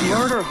kill you.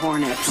 Murder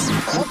hornets.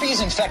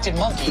 Herpes-infected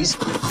monkeys.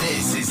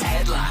 This is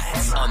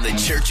Headlines on the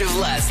Church of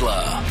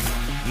Laszlo.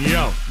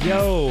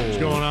 Yo. What's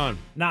going on?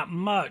 Not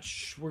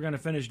much. We're going to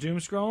finish doom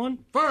scrolling.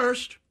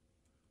 First,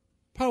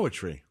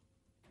 poetry.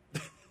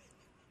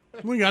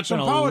 We got some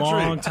it's been poetry. a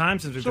long time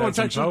since we've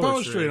had some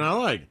poetry, and I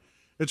like it.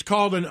 It's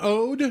called An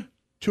Ode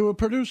to a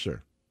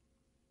Producer.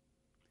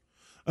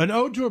 An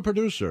ode to a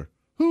producer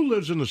who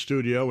lives in the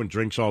studio and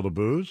drinks all the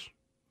booze,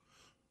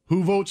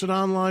 who votes in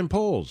online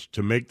polls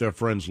to make their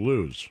friends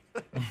lose,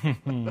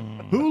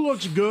 who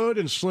looks good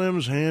in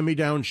Slim's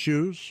hand-me-down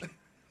shoes,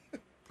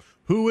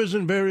 who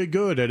isn't very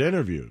good at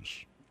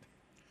interviews,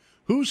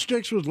 who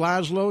sticks with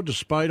Laszlo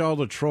despite all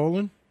the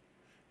trolling,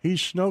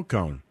 He's Snow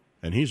Cone,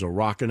 and he's a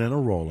rockin' and a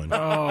rollin'.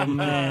 Oh,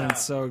 man,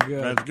 so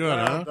good. That's good,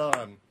 huh? Well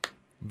done.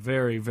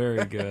 Very,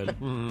 very good.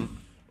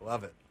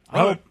 Love it.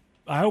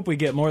 I hope we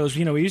get more of those.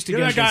 You know, we used to Get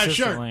get that guy a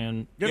consistently, shirt.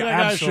 and Get that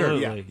guy a shirt.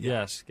 absolutely,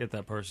 yes, get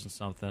that person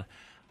something.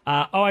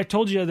 I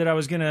told you that I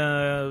was going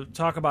to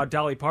talk about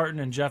Dolly Parton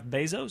and Jeff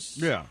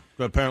Bezos. Yeah,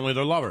 apparently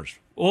they're lovers.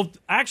 Well,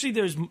 actually,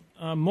 there's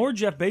more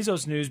Jeff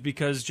Bezos news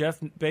because Jeff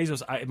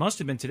Bezos, it must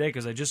have been today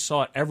because I just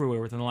saw it everywhere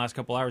within the last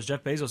couple hours.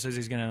 Jeff Bezos says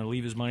he's going to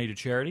leave his money to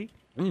charity.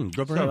 Good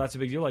for So him. that's a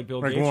big deal, like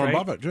Bill Like Gates, Warren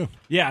right? Buffett, too.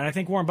 Yeah, and I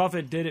think Warren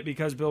Buffett did it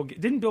because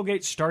didn't Bill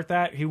Gates start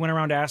that? He went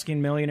around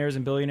asking millionaires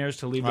and billionaires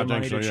to leave I their think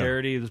money so, to yeah.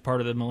 charity as part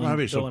of the I'd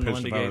be Bill so and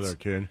pissed Melinda about Gates. their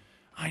kid.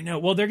 I know.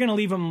 Well, they're going to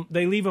leave him.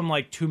 They leave him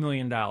like $2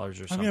 million or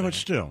something. Yeah, but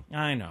still.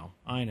 I know.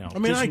 I mean,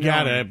 Just I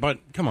get knowing. it, but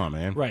come on,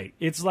 man. Right.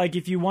 It's like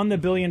if you won the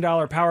 $1 billion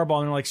Powerball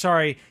and they're like,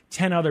 sorry,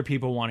 10 other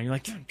people won it. You're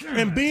like,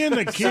 And being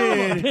the Son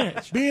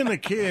of a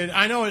kid, bitch.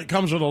 I know it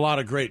comes with a lot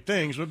of great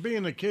things, but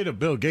being the kid of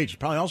Bill Gates is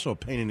probably also a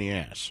pain in the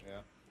ass.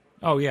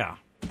 Oh, yeah.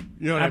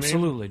 You know what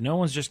Absolutely. I mean? No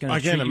one's just going to I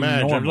treat can't you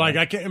imagine. normal.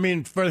 Like I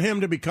mean, for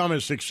him to become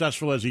as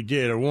successful as he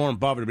did, or Warren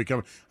Buffett to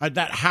become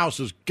that house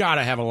has got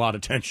to have a lot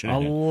of tension. A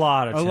in it.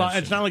 lot of tension.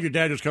 It's not like your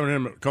dad just coming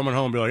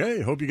home and be like,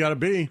 "Hey, hope you got a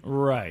B."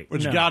 Right.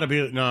 It's No. got to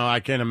be. No,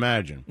 I can't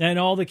imagine. And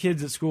all the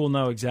kids at school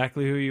know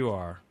exactly who you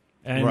are.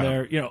 And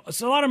Right. they're,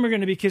 so a lot of them are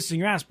going to be kissing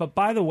your ass. But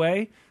by the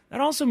way, that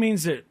also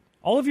means that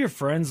all of your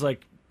friends,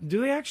 like, do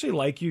they actually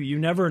like you? You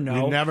never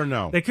know. You never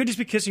know. They could just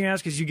be kissing your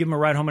ass because you give them a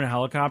ride home in a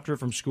helicopter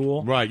from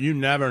school. Right. You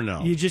never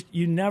know.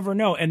 You never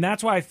know. And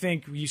that's why I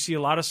think you see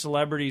a lot of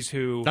celebrities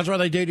who. That's why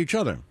they date each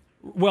other.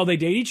 Well, they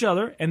date each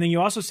other, and then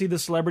you also see the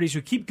celebrities who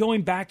keep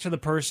going back to the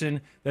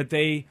person that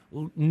they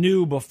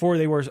knew before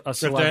they were a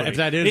celebrity. If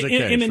that is the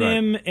case,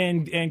 Eminem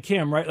and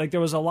Kim, right? Like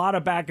there was a lot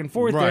of back and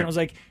forth there, Right. and it was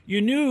like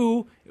you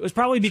knew it was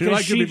probably because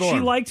liked you before. she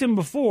liked him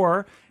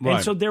before, Right.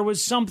 and so there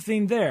was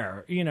something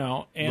there, And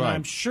Right.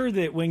 I'm sure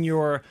that when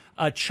you're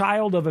a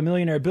child of a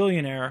millionaire,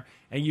 billionaire,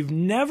 and you've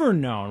never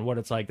known what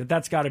it's like,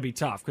 that's got to be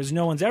tough because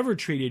no one's ever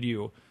treated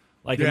you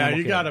like a Yeah, normal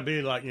you kid. got to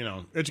be like,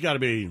 it's got to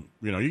be,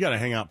 you got to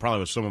hang out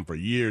probably with someone for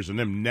years and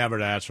them never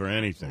to ask for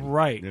anything.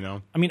 Right. You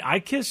know? I mean, I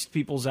kissed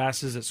people's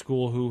asses at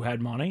school who had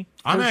money.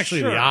 I'm For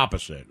actually sure. the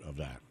opposite of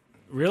that.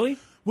 Really?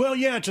 Well,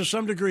 yeah, to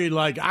some degree.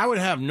 Like, I would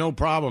have no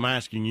problem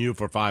asking you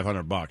for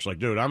 $500. Like,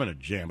 dude, I'm in a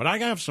jam. But I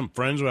have some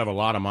friends who have a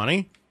lot of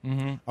money.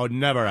 Mm-hmm. I would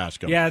never ask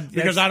them. Yeah,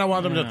 because I don't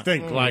want them yeah. to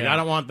think, like, Yeah. I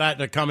don't want that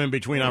to come in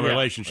between our Yeah.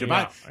 relationship.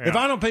 Yeah. If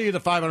I don't pay you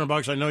the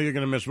 $500, I know you're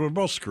going to miss. We're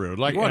both screwed.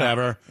 Like, Yeah.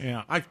 whatever.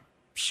 Yeah. I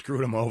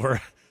screwed them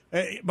over.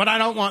 But I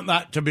don't want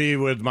that to be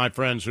with my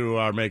friends who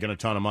are making a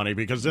ton of money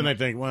because then they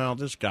think, well,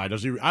 this guy,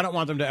 does he? I don't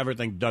want them to ever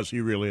think, does he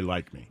really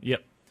like me?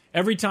 Yep.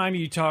 Every time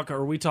you talk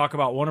or we talk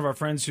about one of our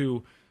friends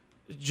who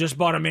just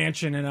bought a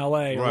mansion in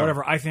L.A. or Right.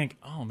 whatever, I think,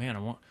 oh,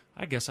 man,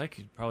 I guess I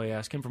could probably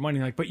ask him for money.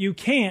 Like, but you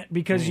can't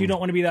because you don't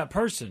want to be that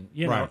person,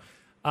 Right.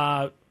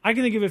 I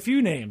can think of a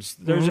few names.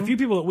 There's Mm-hmm. a few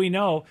people that we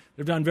know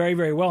that have done very,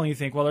 very well, and you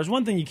think, well, there's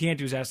one thing you can't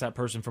do is ask that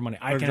person for money.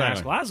 I can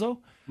ask Exactly. Lazo.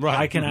 Right.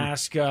 I can Mhm.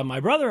 ask my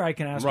brother. I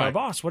can ask my Right.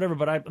 boss, whatever,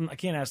 but I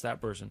can't ask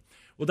that person.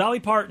 Well, Dolly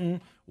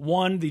Parton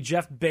won the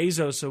Jeff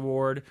Bezos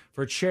Award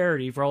for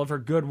charity for all of her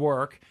good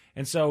work.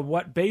 And so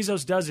what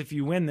Bezos does if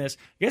you win this,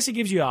 I guess he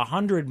gives you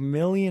 $100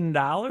 million.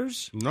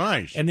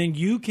 Nice. And then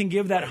you can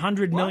give that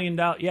 $100 million.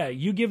 Yeah,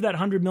 you give that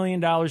 $100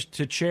 million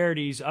to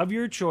charities of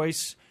your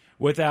choice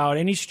without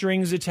any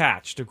strings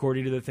attached,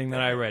 according to the thing that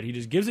I read. He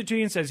just gives it to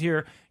you and says,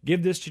 here,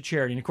 give this to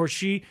charity. And, of course,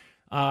 she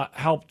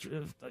helped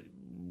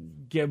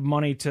give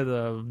money to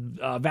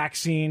the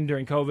vaccine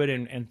during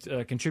COVID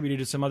and contributed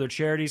to some other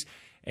charities.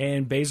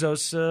 And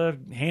Bezos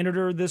handed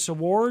her this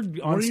award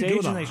on What do you stage. do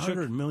with and they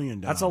 $100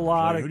 million? That's a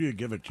lot. Who do you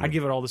give it to? I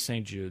give it all to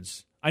St.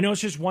 Jude's. I know it's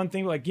just one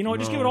thing. Like,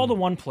 just give it all to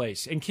one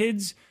place. And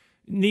kids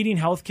needing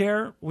health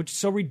care, which is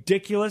so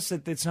ridiculous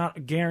that it's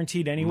not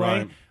guaranteed anyway.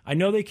 Right. I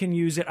know they can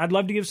use it. I'd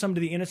love to give some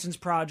to the Innocence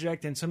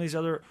Project and some of these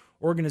other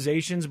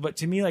organizations, but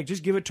to me, like,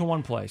 just give it to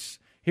one place.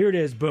 Here it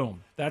is.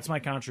 Boom. That's my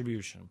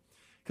contribution.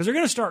 Because they're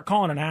going to start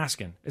calling and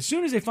asking. As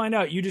soon as they find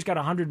out you just got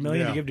 $100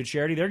 million to give to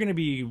charity, they're going to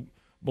be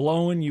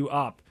blowing you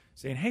up,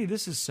 saying, hey,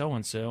 this is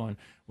so-and-so, and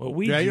what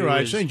we do you're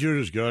right. is... St.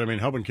 Jude is good. I mean,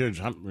 helping kids,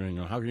 how can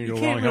you go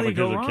can't wrong really helping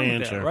go kids wrong with with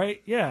cancer? that,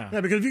 right? Yeah.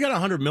 Yeah, because if you got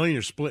 $100 million,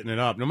 you're splitting it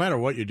up. No matter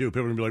what you do,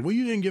 people are going to be like, well,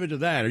 you didn't give it to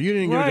that, or you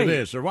didn't give it Right. to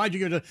this, or why'd you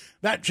give it to...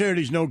 That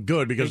charity's no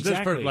good because Exactly.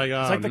 this person... Like,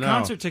 It's like the no.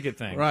 concert ticket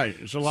thing. Right.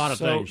 It's a lot of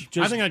So things.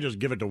 just- I think I just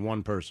give it to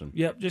one person.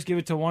 Yep, just give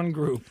it to one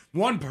group.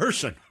 One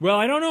person. Well,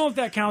 I don't know if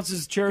that counts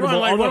as charitable. Well,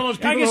 like one of although, those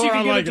people I guess who you are could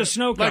on give like it to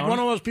Snow Cone. Like one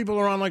of those people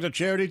who are on like the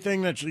charity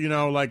thing that's,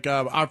 like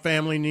our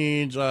family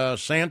needs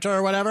Santa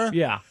or whatever.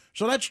 Yeah.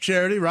 So that's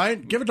charity,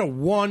 right? Give it to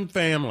one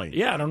family.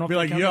 Yeah, I don't know. Be if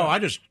like, that counts yo, out. I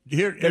just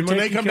here, They're and when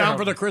they taking come care down of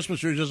for the them. Christmas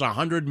tree, just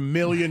 $100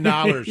 million in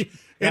a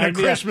That'd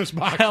be Christmas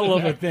box. Hell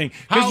of a thing.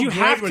 How Because you great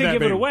have to would that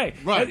give it be? away.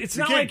 Right. It's You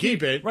not can't like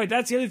keep it. Right.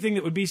 That's the other thing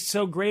that would be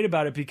so great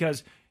about it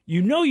because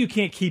you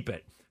can't keep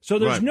it. So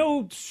there's Right.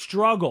 no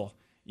struggle,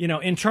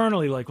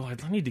 internally like, well,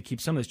 I need to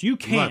keep some of this. You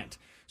can't. Right.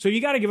 So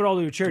you got to give it all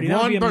to a charity. That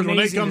would One be person, when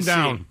they amazing come to see.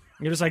 down,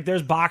 You're just like,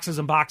 there's boxes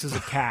and boxes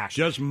of cash.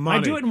 Just money.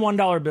 I do it in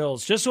 $1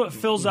 bills, just so it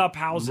fills up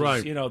houses.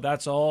 Right. You know,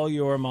 that's all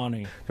your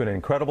money. To an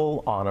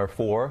incredible honor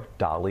for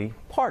Dolly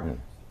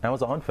Parton.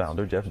 Amazon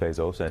founder Jeff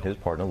Bezos and his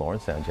partner Lauren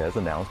Sanchez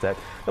announced that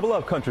the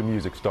beloved country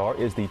music star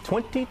is the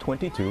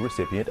 2022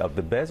 recipient of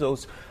the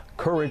Bezos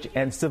Courage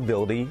and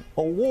Civility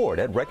Award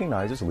that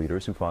recognizes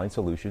leaders who find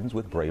solutions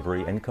with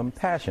bravery and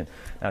compassion.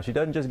 Now, she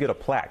doesn't just get a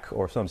plaque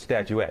or some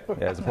statuette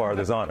as a part of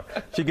this honor.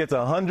 She gets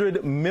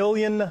 $100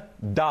 million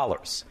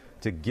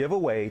to give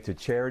away to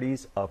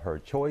charities of her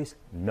choice,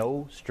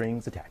 no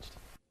strings attached.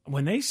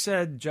 When they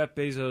said Jeff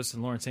Bezos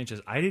and Lauren Sanchez,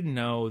 I didn't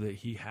know that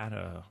he had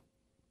a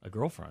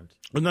girlfriend.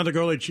 Isn't that the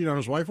girl they cheat on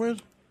his wife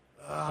with?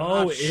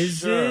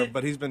 Is it?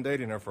 But he's been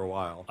dating her for a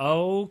while.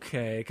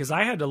 Okay, because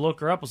I had to look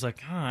her up. I was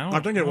like, I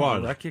think it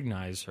was.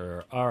 recognize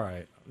her. All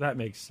right, that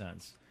makes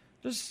sense.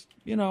 Just,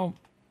 you know,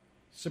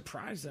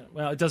 surprise them.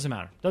 Well, it doesn't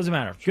matter. Doesn't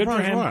matter. Good for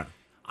Surprise him. what?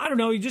 I don't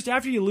know. You just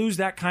after you lose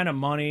that kind of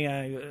money,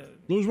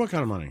 Lose what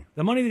kind of money?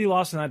 the money that he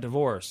lost in that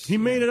divorce. He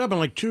made it up in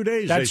like 2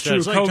 days. That's they said. true.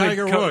 It's like COVID-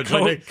 Tiger Woods.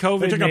 co- Like COVID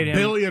they took made $1 him-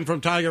 billion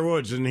from Tiger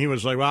Woods, and he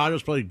was like, well, I'll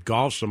just play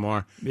golf some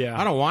more. Yeah.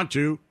 I don't want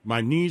to.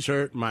 My knees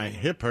hurt. My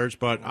hip hurts,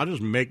 but I'll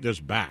just make this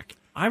back.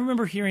 I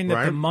remember hearing that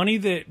Right? the money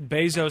that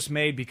Bezos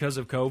made because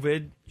of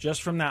COVID,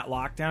 just from that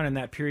lockdown in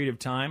that period of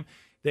time,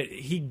 that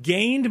he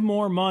gained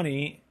more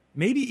money,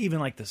 maybe even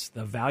like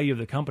the value of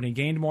the company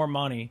gained more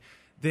money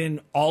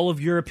than all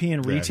of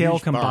European retail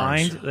huge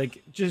combined. bars.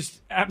 Like, just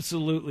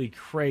absolutely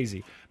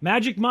crazy.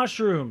 Magic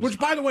mushrooms. Which,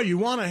 by the way, you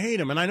want to hate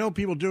him, and I know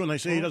people do, and they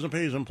say he doesn't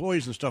pay his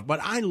employees and stuff, but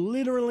I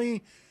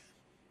literally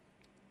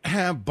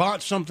have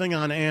bought something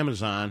on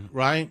Amazon,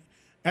 right,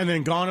 and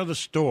then gone to the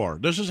store.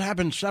 This has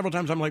happened several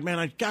times. I'm like, man,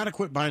 I got to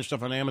quit buying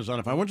stuff on Amazon.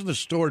 If I went to the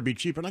store, it'd be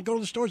cheaper. And I go to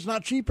the store, it's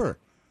not cheaper.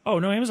 Oh,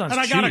 no, Amazon's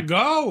And I cheap. gotta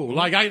go.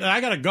 Like I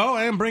gotta go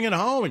and bring it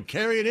home and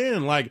carry it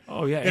in. Like,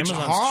 Oh, yeah, it's Amazon's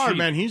hard, cheap.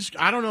 man.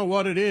 I don't know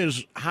what it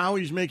is, how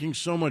he's making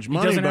so much He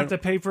money. doesn't but have to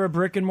pay for a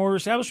brick and mortar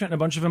establishment and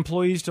a bunch of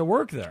employees to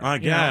work there. I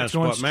You know, guess, it's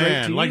going but straight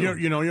man, to like you.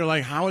 you're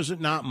like, how is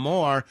it not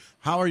more?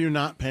 How are you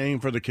not paying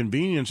for the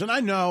convenience? And I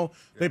know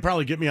they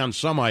probably get me on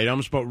some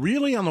items, but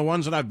really on the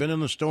ones that I've been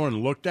in the store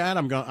and looked at,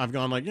 I've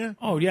gone like, yeah.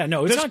 Oh yeah,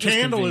 no, it's This not just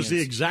candle is the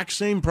convenience. exact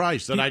same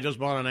price that I just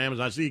bought on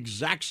Amazon. It's the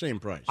exact same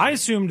price. I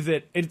assumed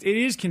that it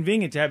is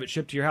convenient to have it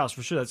shipped to your house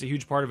for sure. That's a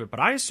huge part of it. But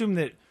I assume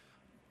that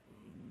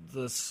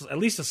at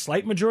least a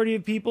slight majority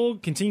of people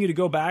continue to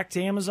go back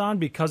to Amazon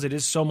because it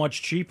is so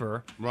much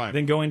cheaper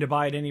than going to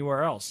buy it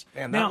anywhere else.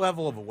 And Now, that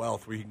level of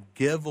wealth where you can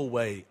give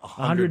away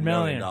 $100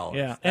 million.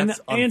 Yeah, That's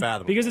and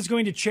unfathomable. because it's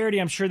going to charity,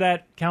 I'm sure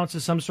that counts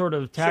as some sort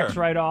of tax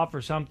Sure. write-off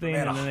or something.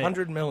 Man, and then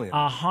 $100 million.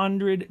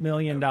 $100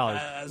 million.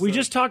 We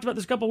just talked about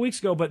this a couple weeks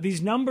ago, but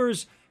these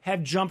numbers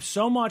have jumped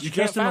so much You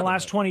can't just in the fathom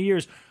last it. 20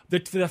 years. The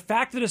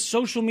fact that a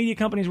social media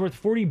company is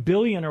worth $40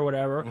 billion or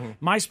whatever,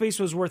 Mm-hmm. MySpace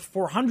was worth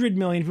 $400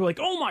 million. People are like,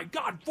 oh my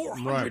God,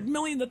 $400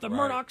 million that the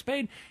Murdochs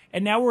paid,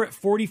 and now we're at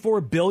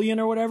 $44 billion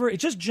or whatever. It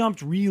just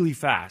jumped really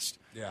fast.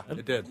 Yeah,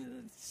 it did.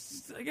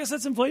 I guess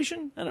that's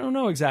inflation. I don't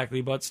know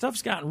exactly, but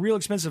stuff's gotten real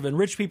expensive, and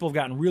rich people have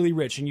gotten really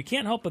rich, and you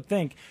can't help but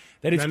think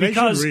that it's Man, they should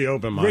because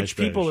reopen rich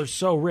MySpace. people are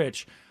so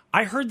rich.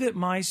 I heard that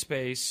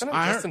MySpace.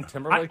 Justin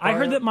Timberlake I buy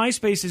heard it? that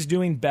MySpace is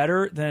doing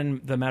better than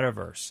the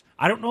metaverse.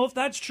 I don't know if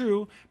that's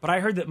true, but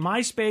I heard that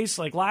MySpace,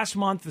 like last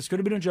month, this could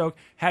have been a joke,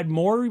 had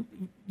more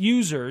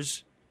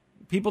users,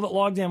 people that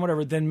logged in,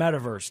 whatever, than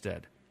Metaverse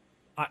did.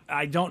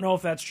 I don't know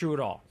if that's true at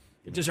all.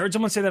 I just heard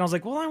someone say that. And I was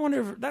like, well, I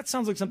wonder if that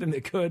sounds like something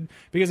that could,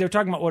 because they were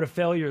talking about what a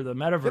failure the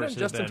metaverse Didn't has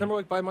Justin been.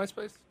 Timberlake buy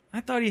MySpace?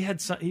 I thought he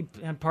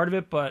had part of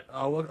it, but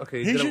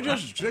okay. They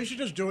should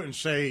just do it and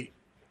say,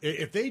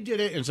 if they did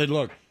it and said,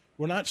 look,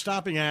 we're not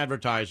stopping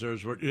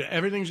advertisers.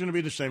 Everything's going to be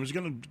the same. It's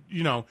going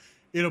to,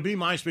 it'll be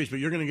MySpace, but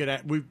you're going to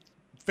get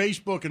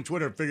Facebook and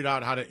Twitter figured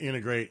out how to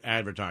integrate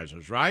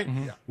advertisers, right?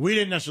 Mm-hmm. Yeah. We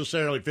didn't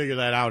necessarily figure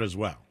that out as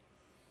well.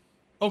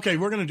 Okay,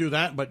 we're going to do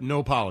that, but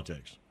no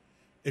politics.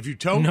 If you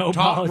talk,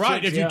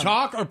 politics, if yeah. you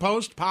talk or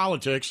post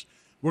politics,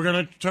 we're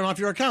going to turn off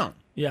your account.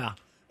 Yeah.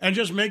 And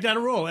just make that a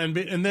rule, and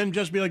then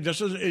just be like,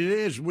 "This is it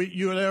is."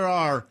 There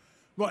are,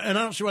 well, and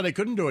I don't see why they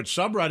couldn't do it.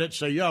 Subreddits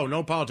say, "Yo,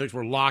 no politics.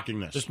 We're locking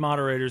this." Just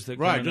moderators that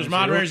right, come in just and say,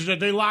 moderators that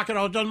they lock it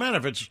all. It doesn't matter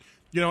if it's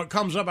it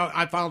comes up.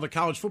 I followed the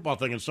college football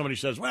thing, and somebody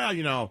says,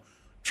 "Well,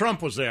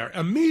 Trump was there."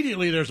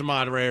 Immediately, there's a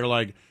moderator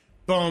like,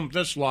 "Boom,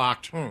 this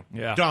locked,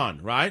 Yeah. done."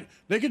 Right?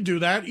 They could do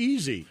that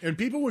easy, and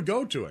people would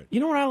go to it.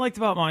 You know what I liked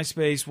about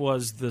MySpace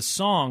was the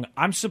song.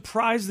 I'm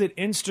surprised that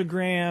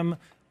Instagram,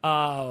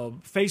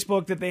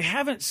 Facebook, that they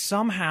haven't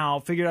somehow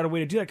figured out a way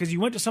to do that, because you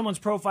went to someone's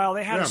profile,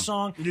 they had Yeah. a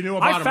song. You knew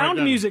about I them found right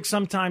then. music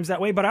sometimes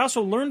that way, but I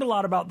also learned a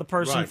lot about the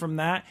person Right. from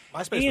that.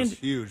 MySpace and was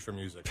huge for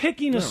music.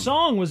 picking a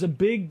song was a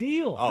big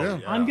deal. Oh, yeah.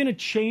 I'm going to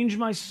change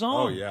my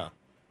song. Oh, yeah.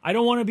 I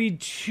don't want to be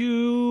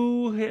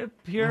too hip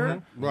here,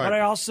 Mm-hmm. Right. but I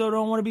also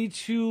don't want to be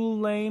too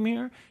lame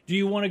here. Do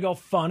you want to go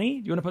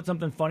funny? Do you want to put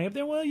something funny up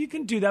there? Well, you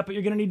can do that, but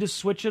you're going to need to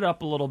switch it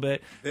up a little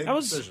bit. Big that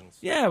was, decisions.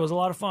 yeah, it was a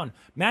lot of fun.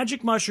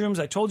 Magic mushrooms,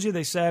 I told you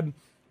they said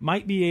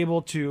might be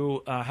able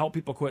to help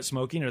people quit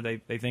smoking, or they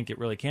think it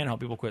really can help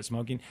people quit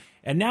smoking.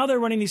 And now they're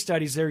running these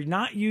studies. They're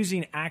not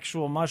using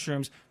actual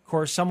mushrooms. Of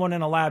course, someone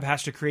in a lab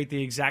has to create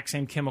the exact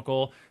same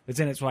chemical that's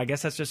in it. So I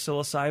guess that's just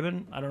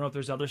psilocybin. I don't know if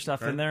there's other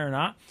stuff in there or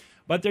not.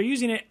 But they're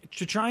using it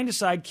to try and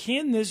decide,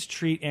 can this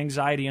treat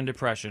anxiety and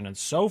depression? And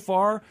so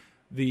far,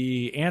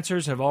 the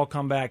answers have all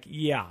come back,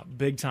 yeah,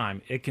 big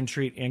time. It can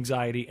treat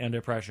anxiety and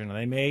depression.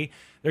 And they're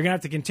going to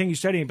have to continue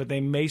studying, but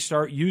they may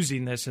start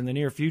using this in the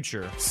near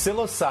future.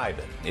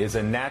 Psilocybin is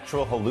a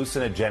natural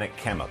hallucinogenic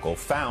chemical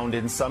found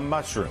in some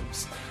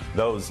mushrooms.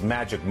 Those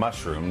magic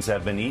mushrooms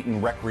have been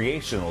eaten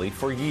recreationally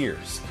for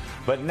years.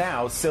 But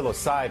now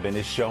psilocybin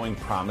is showing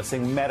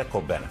promising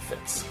medical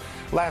benefits.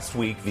 Last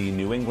week, the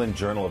New England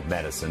Journal of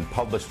Medicine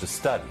published a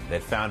study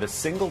that found a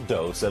single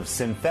dose of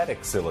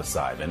synthetic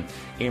psilocybin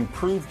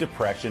improved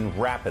depression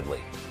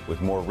rapidly, with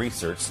more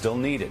research still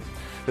needed.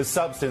 The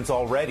substance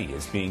already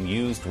is being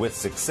used with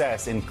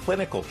success in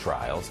clinical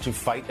trials to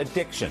fight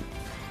addiction,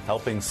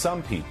 helping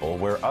some people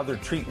where other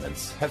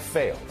treatments have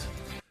failed.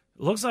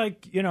 Looks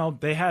like,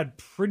 they had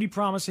pretty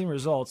promising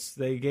results.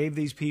 They gave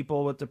these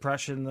people with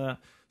depression the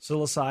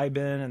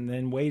psilocybin and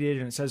then waited,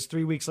 and it says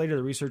 3 weeks later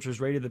the researchers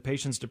rated the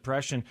patient's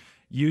depression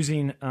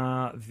using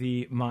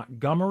the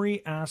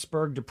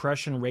Montgomery-Åsberg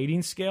Depression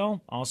Rating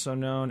Scale, also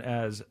known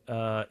as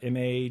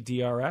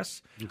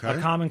MADRS,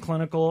 a common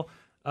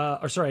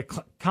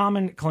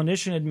common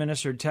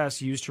clinician-administered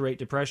test used to rate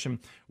depression,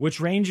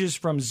 which ranges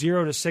from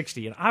 0 to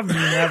 60. And I've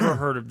never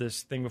heard of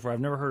this thing before. I've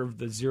never heard of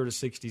the 0 to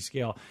 60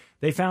 scale.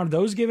 They found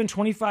those given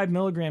 25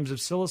 milligrams of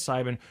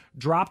psilocybin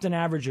dropped an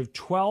average of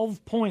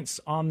 12 points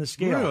on the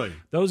scale. Really?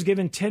 Those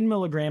given 10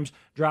 milligrams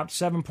dropped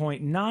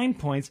 7.9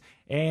 points,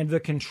 and the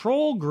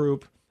control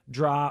group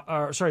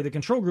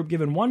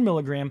given 1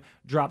 milligram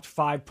dropped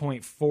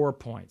 5.4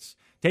 points.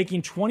 Taking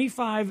a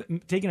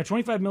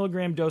 25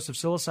 milligram dose of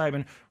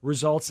psilocybin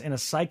results in a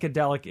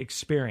psychedelic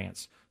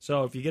experience.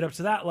 So if you get up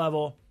to that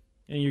level,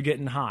 and you're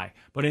getting high.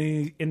 But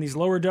in these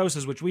lower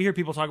doses, which we hear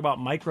people talk about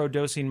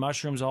micro-dosing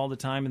mushrooms all the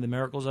time and the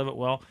miracles of it,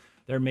 well,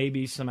 there may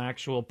be some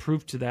actual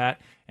proof to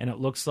that, and it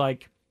looks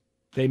like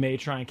they may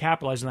try and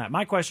capitalize on that.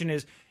 My question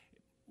is,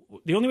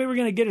 the only way we're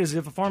going to get it is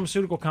if a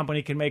pharmaceutical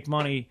company can make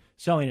money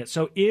selling it.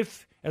 So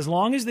as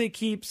long as they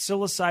keep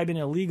psilocybin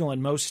illegal in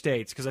most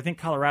states, because I think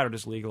Colorado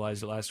just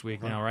legalized it last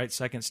week now, right?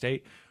 Second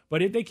state.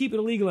 But if they keep it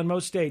illegal in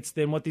most states,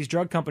 then what these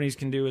drug companies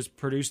can do is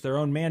produce their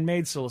own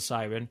man-made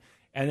psilocybin,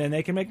 and then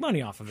they can make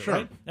money off of it,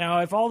 right? Now,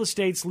 if all the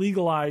states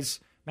legalize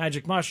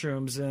magic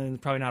mushrooms, then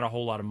probably not a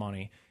whole lot of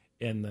money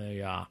in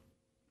the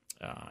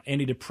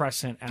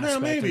antidepressant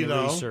aspect of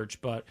the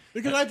research. But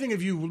because I think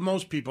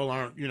most people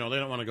aren't, they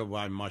don't want to go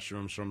buy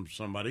mushrooms from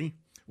somebody.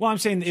 Well, I'm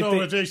saying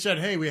if they said,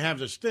 "Hey, we have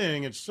this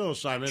thing, it's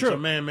psilocybin, it's a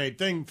man-made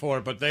thing for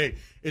it," but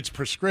it's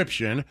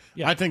prescription.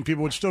 Yeah. I think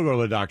people would still go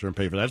to the doctor and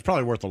pay for that. It's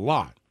probably worth a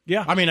lot.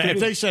 Yeah, I mean,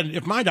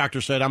 if my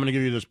doctor said, "I'm going to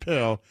give you this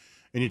pill,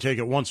 and you take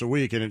it once a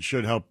week, and it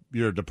should help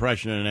your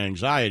depression and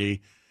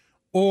anxiety,"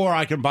 or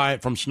I can buy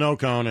it from Snow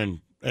Cone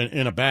and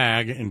in a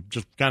bag and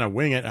just kind of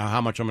wing it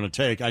how much I'm going to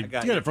take. I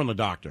get it from the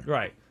doctor.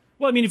 Right.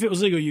 Well, I mean, if it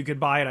was legal, you could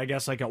buy it, I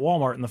guess, like at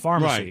Walmart in the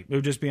pharmacy. Right. It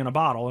would just be in a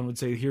bottle and would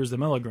say, here's the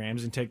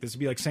milligrams, and take this. It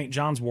would be like St.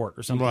 John's wort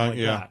or something like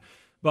that.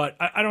 But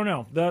I don't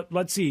know.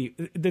 Let's see.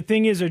 The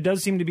thing is, there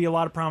does seem to be a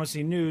lot of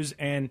promising news,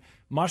 and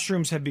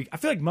mushrooms I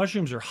feel like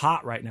mushrooms are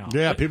hot right now.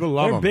 Yeah, people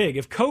love them. They're big.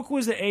 If Coke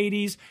was the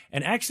 80s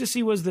and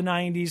ecstasy was the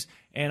 90s,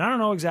 and I don't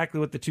know exactly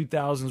what the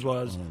 2000s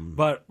was,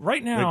 but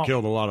right now... It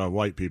killed a lot of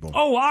white people.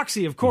 Oh,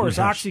 Oxy, of course.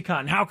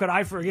 Oxycontin. How could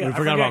I forget? We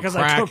forgot about because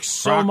crack. I took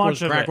so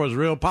much of it. Crack was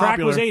real popular.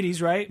 Crack was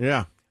 80s, right?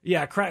 Yeah.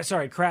 Yeah,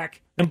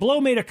 crack. And blow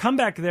made a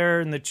comeback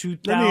there in the 2000s.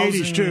 In the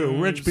 80s, too.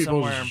 Rich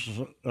people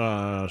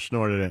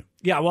snorted it.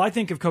 Yeah, well, I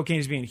think of cocaine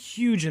as being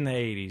huge in the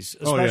 80s,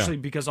 especially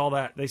because all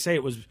that, they say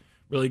it was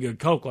really good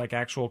Coke, like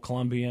actual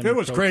Colombian. It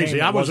was crazy.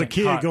 I was a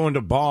kid hot. going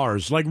to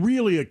bars, like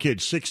really a kid,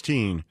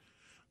 16,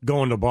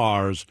 going to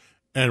bars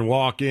and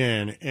walk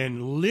in.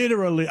 And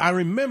literally, I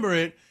remember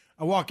it.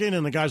 I walk in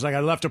and the guy's like, "I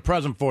left a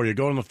present for you.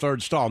 Go in the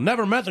third stall."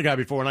 Never met the guy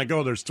before. And I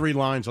go, there's 3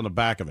 lines on the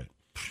back of it.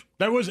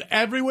 That was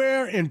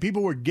everywhere, and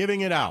people were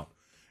giving it out.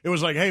 It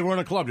was like, "Hey, we're in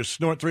a club. Just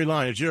snort 3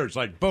 lines. It's yours."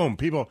 Like, boom.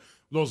 People,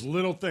 those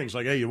little things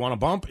like, "Hey, you want a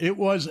bump?" It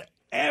was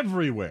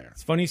everywhere.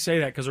 It's funny you say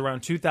that because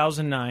around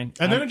 2009.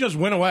 And then it just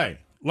went away.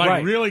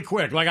 Really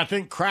quick. Like, I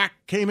think crack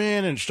came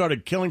in and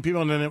started killing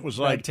people, and then it was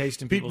like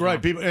tasting people.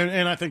 People,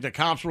 and I think the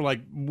cops were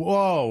like,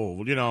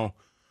 "Whoa,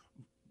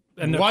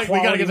 and we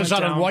got to get this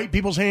out of white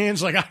people's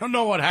hands." Like, I don't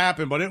know what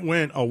happened, but it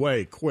went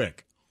away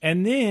quick.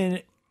 And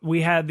then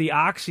we had the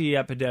Oxy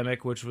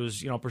epidemic, which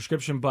was,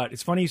 prescription. But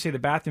it's funny you say the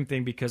bathroom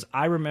thing because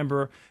I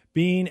remember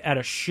being at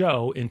a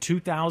show in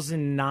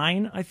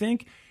 2009, I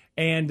think,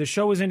 and the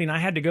show was ending. I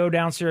had to go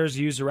downstairs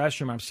to use the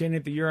restroom. I'm sitting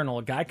at the urinal.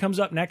 A guy comes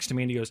up next to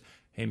me and he goes,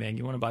 "Hey, man,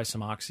 you want to buy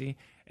some Oxy?"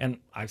 And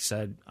I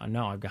said,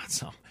 "No, I've got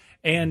some."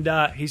 And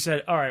he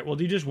said, "All right, well,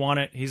 do you just want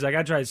it?" He's like,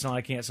 "I tried to sell it.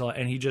 I can't sell it."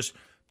 And he just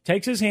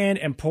takes his hand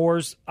and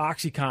pours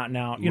OxyContin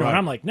out. You know, Right. and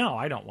I'm like, no,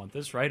 I don't want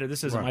this, right? Or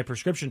this isn't my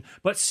prescription.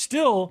 But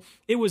still,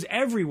 it was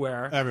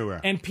everywhere. Everywhere.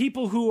 And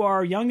people who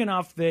are young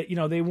enough that, you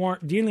know, they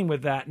weren't dealing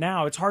with that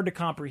now, it's hard to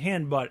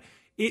comprehend, but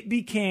it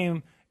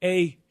became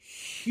a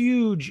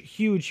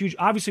huge.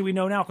 Obviously, we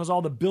know now because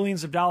all the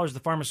billions of dollars the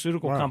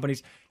pharmaceutical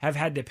companies have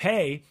had to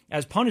pay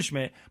as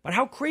punishment. But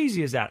how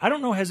crazy is that? I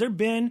don't know. Has there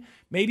been,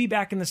 maybe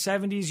back in the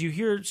 70s, you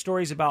hear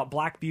stories about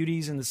black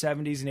beauties in the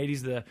 70s and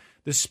 80s,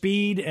 the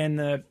speed and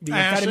the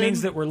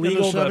amphetamines that were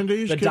legal. In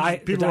the 70s?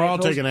 diet People were all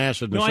pills. taking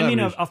acid in No, the I mean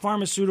 70s. a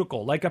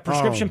pharmaceutical, like a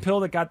prescription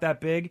pill that got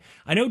that big.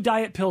 I know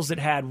diet pills that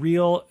had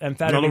real amphetamines.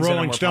 Now, the in them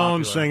Rolling were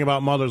Stones popular. sing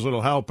about Mother's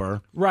Little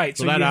Helper. Right.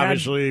 So So that you had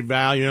obviously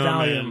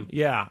Valium and,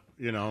 yeah.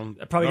 you know,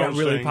 That probably got those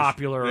really things.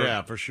 popular.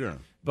 Yeah, for sure.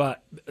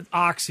 But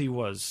Oxy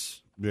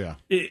was. Yeah.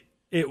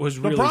 It was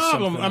The really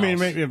problem, something I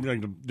mean, else. maybe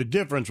like, the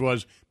difference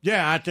was,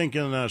 I think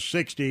in the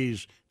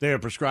 60s, they were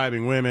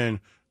prescribing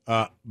women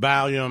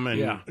Valium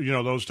and, you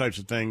know, those types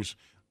of things.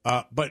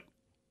 But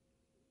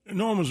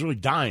no one was really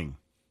dying.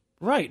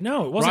 Right,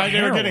 no, it wasn't right, they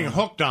were heroin. getting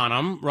hooked on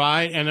them,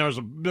 right? And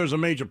there's a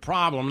major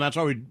problem. That's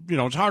why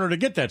it's harder to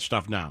get that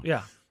stuff now.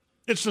 Yeah.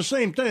 It's the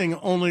same thing,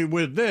 only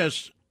with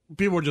this,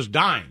 people were just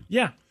dying.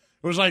 Yeah.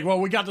 It was like, well,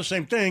 we got the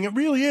same thing. It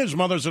really is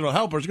Mother's Little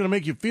Helper. It's going to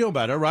make you feel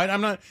better, right?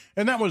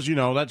 And that was,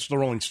 that's the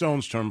Rolling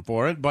Stones term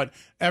for it, but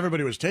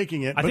everybody was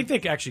taking it. I think they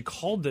actually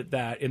called it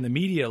that in the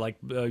media like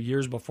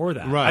years before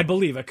that. Right. I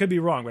believe. I could be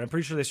wrong, but I'm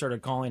pretty sure they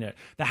started calling it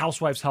the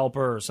Housewife's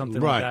Helper or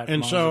something like that. And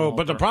Mother's so, Little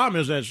but the Helper.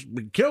 problem is that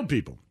it killed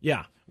people.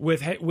 Yeah.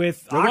 With It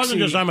Oxy, wasn't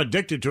just I'm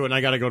addicted to it and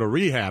I got to go to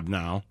rehab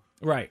now.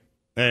 Right.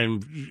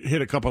 And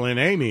hit a couple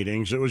NA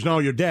meetings. It was, no,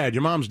 you're dead.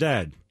 Your mom's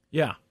dead.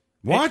 Yeah.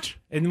 What?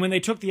 And when they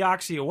took the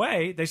Oxy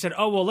away, they said,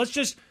 oh, well, let's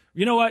just,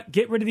 you know what,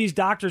 get rid of these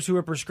doctors who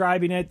are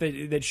prescribing it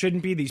that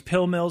shouldn't be, these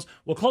pill mills.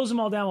 We'll close them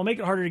all down. We'll make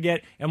it harder to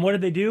get. And what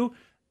did they do?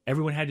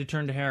 Everyone had to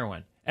turn to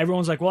heroin.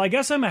 Everyone's like, well, I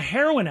guess I'm a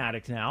heroin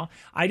addict now.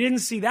 I didn't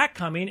see that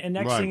coming. And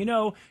next thing you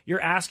know,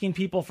 you're asking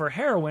people for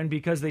heroin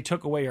because they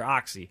took away your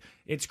Oxy.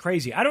 It's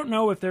crazy. I don't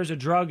know if there's a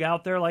drug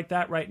out there like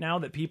that right now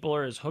that people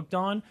are as hooked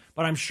on,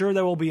 but I'm sure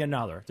there will be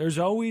another. There's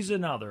always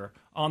another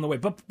on the way.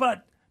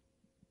 But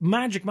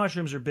magic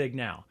mushrooms are big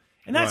now.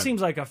 And that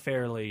seems like a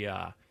fairly...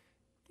 I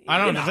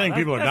don't think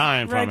people are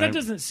dying from right, it. That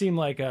doesn't seem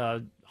like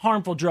a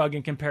harmful drug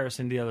in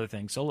comparison to the other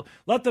things. So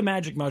let the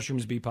magic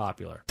mushrooms be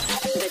popular.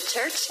 The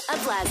Church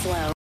of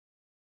Laszlo.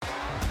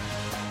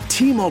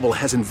 T-Mobile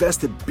has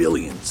invested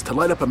billions to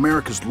light up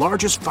America's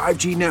largest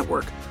 5G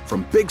network,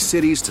 from big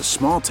cities to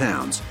small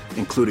towns,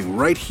 including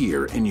right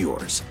here in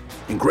yours.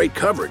 And great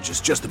coverage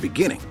is just the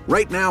beginning.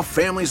 Right now,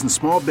 families and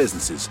small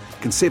businesses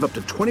can save up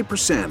to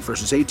 20%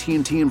 versus AT&T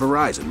and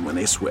Verizon when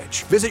they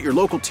switch. Visit your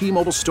local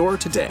T-Mobile store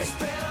today.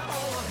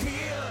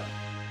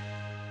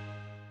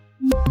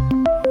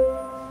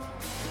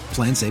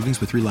 Plan savings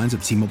with 3 lines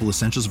of T-Mobile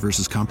Essentials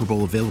versus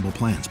comparable available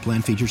plans.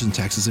 Plan features and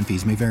taxes and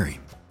fees may vary.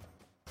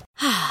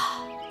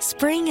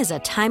 Spring is a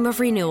time of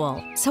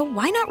renewal, so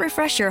why not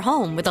refresh your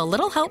home with a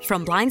little help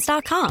from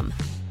Blinds.com?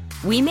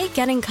 We make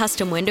getting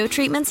custom window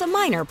treatments a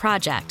minor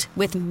project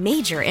with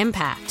major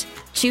impact.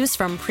 Choose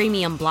from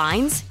premium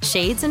blinds,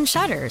 shades, and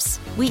shutters.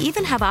 We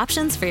even have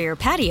options for your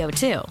patio,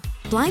 too.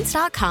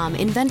 Blinds.com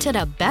invented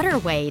a better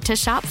way to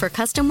shop for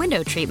custom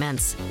window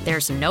treatments.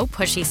 There's no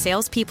pushy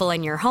salespeople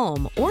in your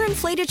home or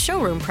inflated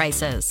showroom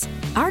prices.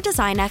 Our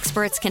design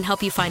experts can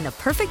help you find the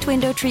perfect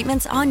window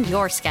treatments on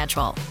your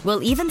schedule.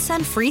 We'll even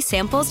send free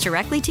samples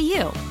directly to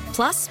you.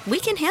 Plus, we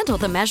can handle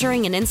the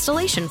measuring and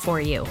installation for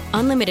you.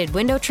 Unlimited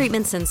window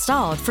treatments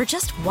installed for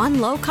just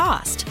one low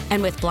cost.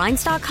 And with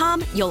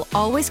Blinds.com, you'll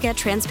always get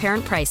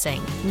transparent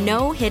pricing.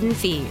 No hidden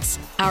fees.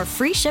 Our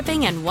free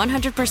shipping and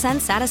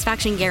 100%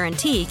 satisfaction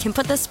guarantee can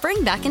put the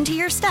spring back into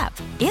your step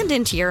and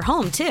into your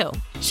home, too.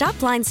 Shop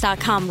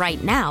Blinds.com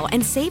right now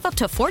and save up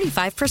to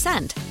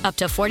 45%. Up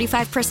to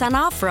 45%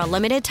 off for a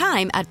limited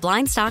time at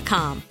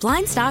Blinds.com.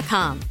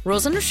 Blinds.com.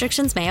 Rules and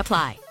restrictions may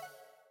apply.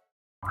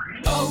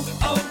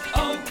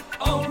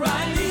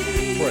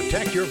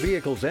 Protect your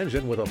vehicle's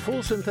engine with a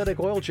full synthetic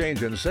oil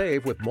change and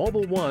save with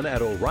Mobil 1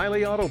 at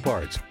O'Reilly Auto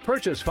Parts.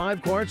 Purchase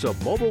 5 quarts of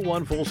Mobil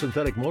 1 full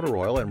synthetic motor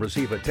oil and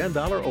receive a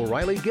 $10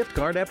 O'Reilly gift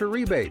card after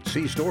rebate.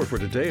 See store for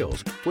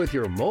details. With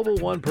your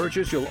Mobil 1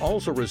 purchase, you'll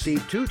also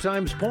receive 2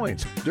 times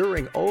points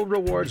during O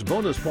Rewards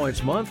Bonus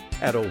Points Month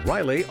at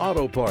O'Reilly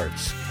Auto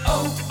Parts.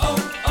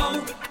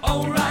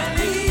 O'Reilly.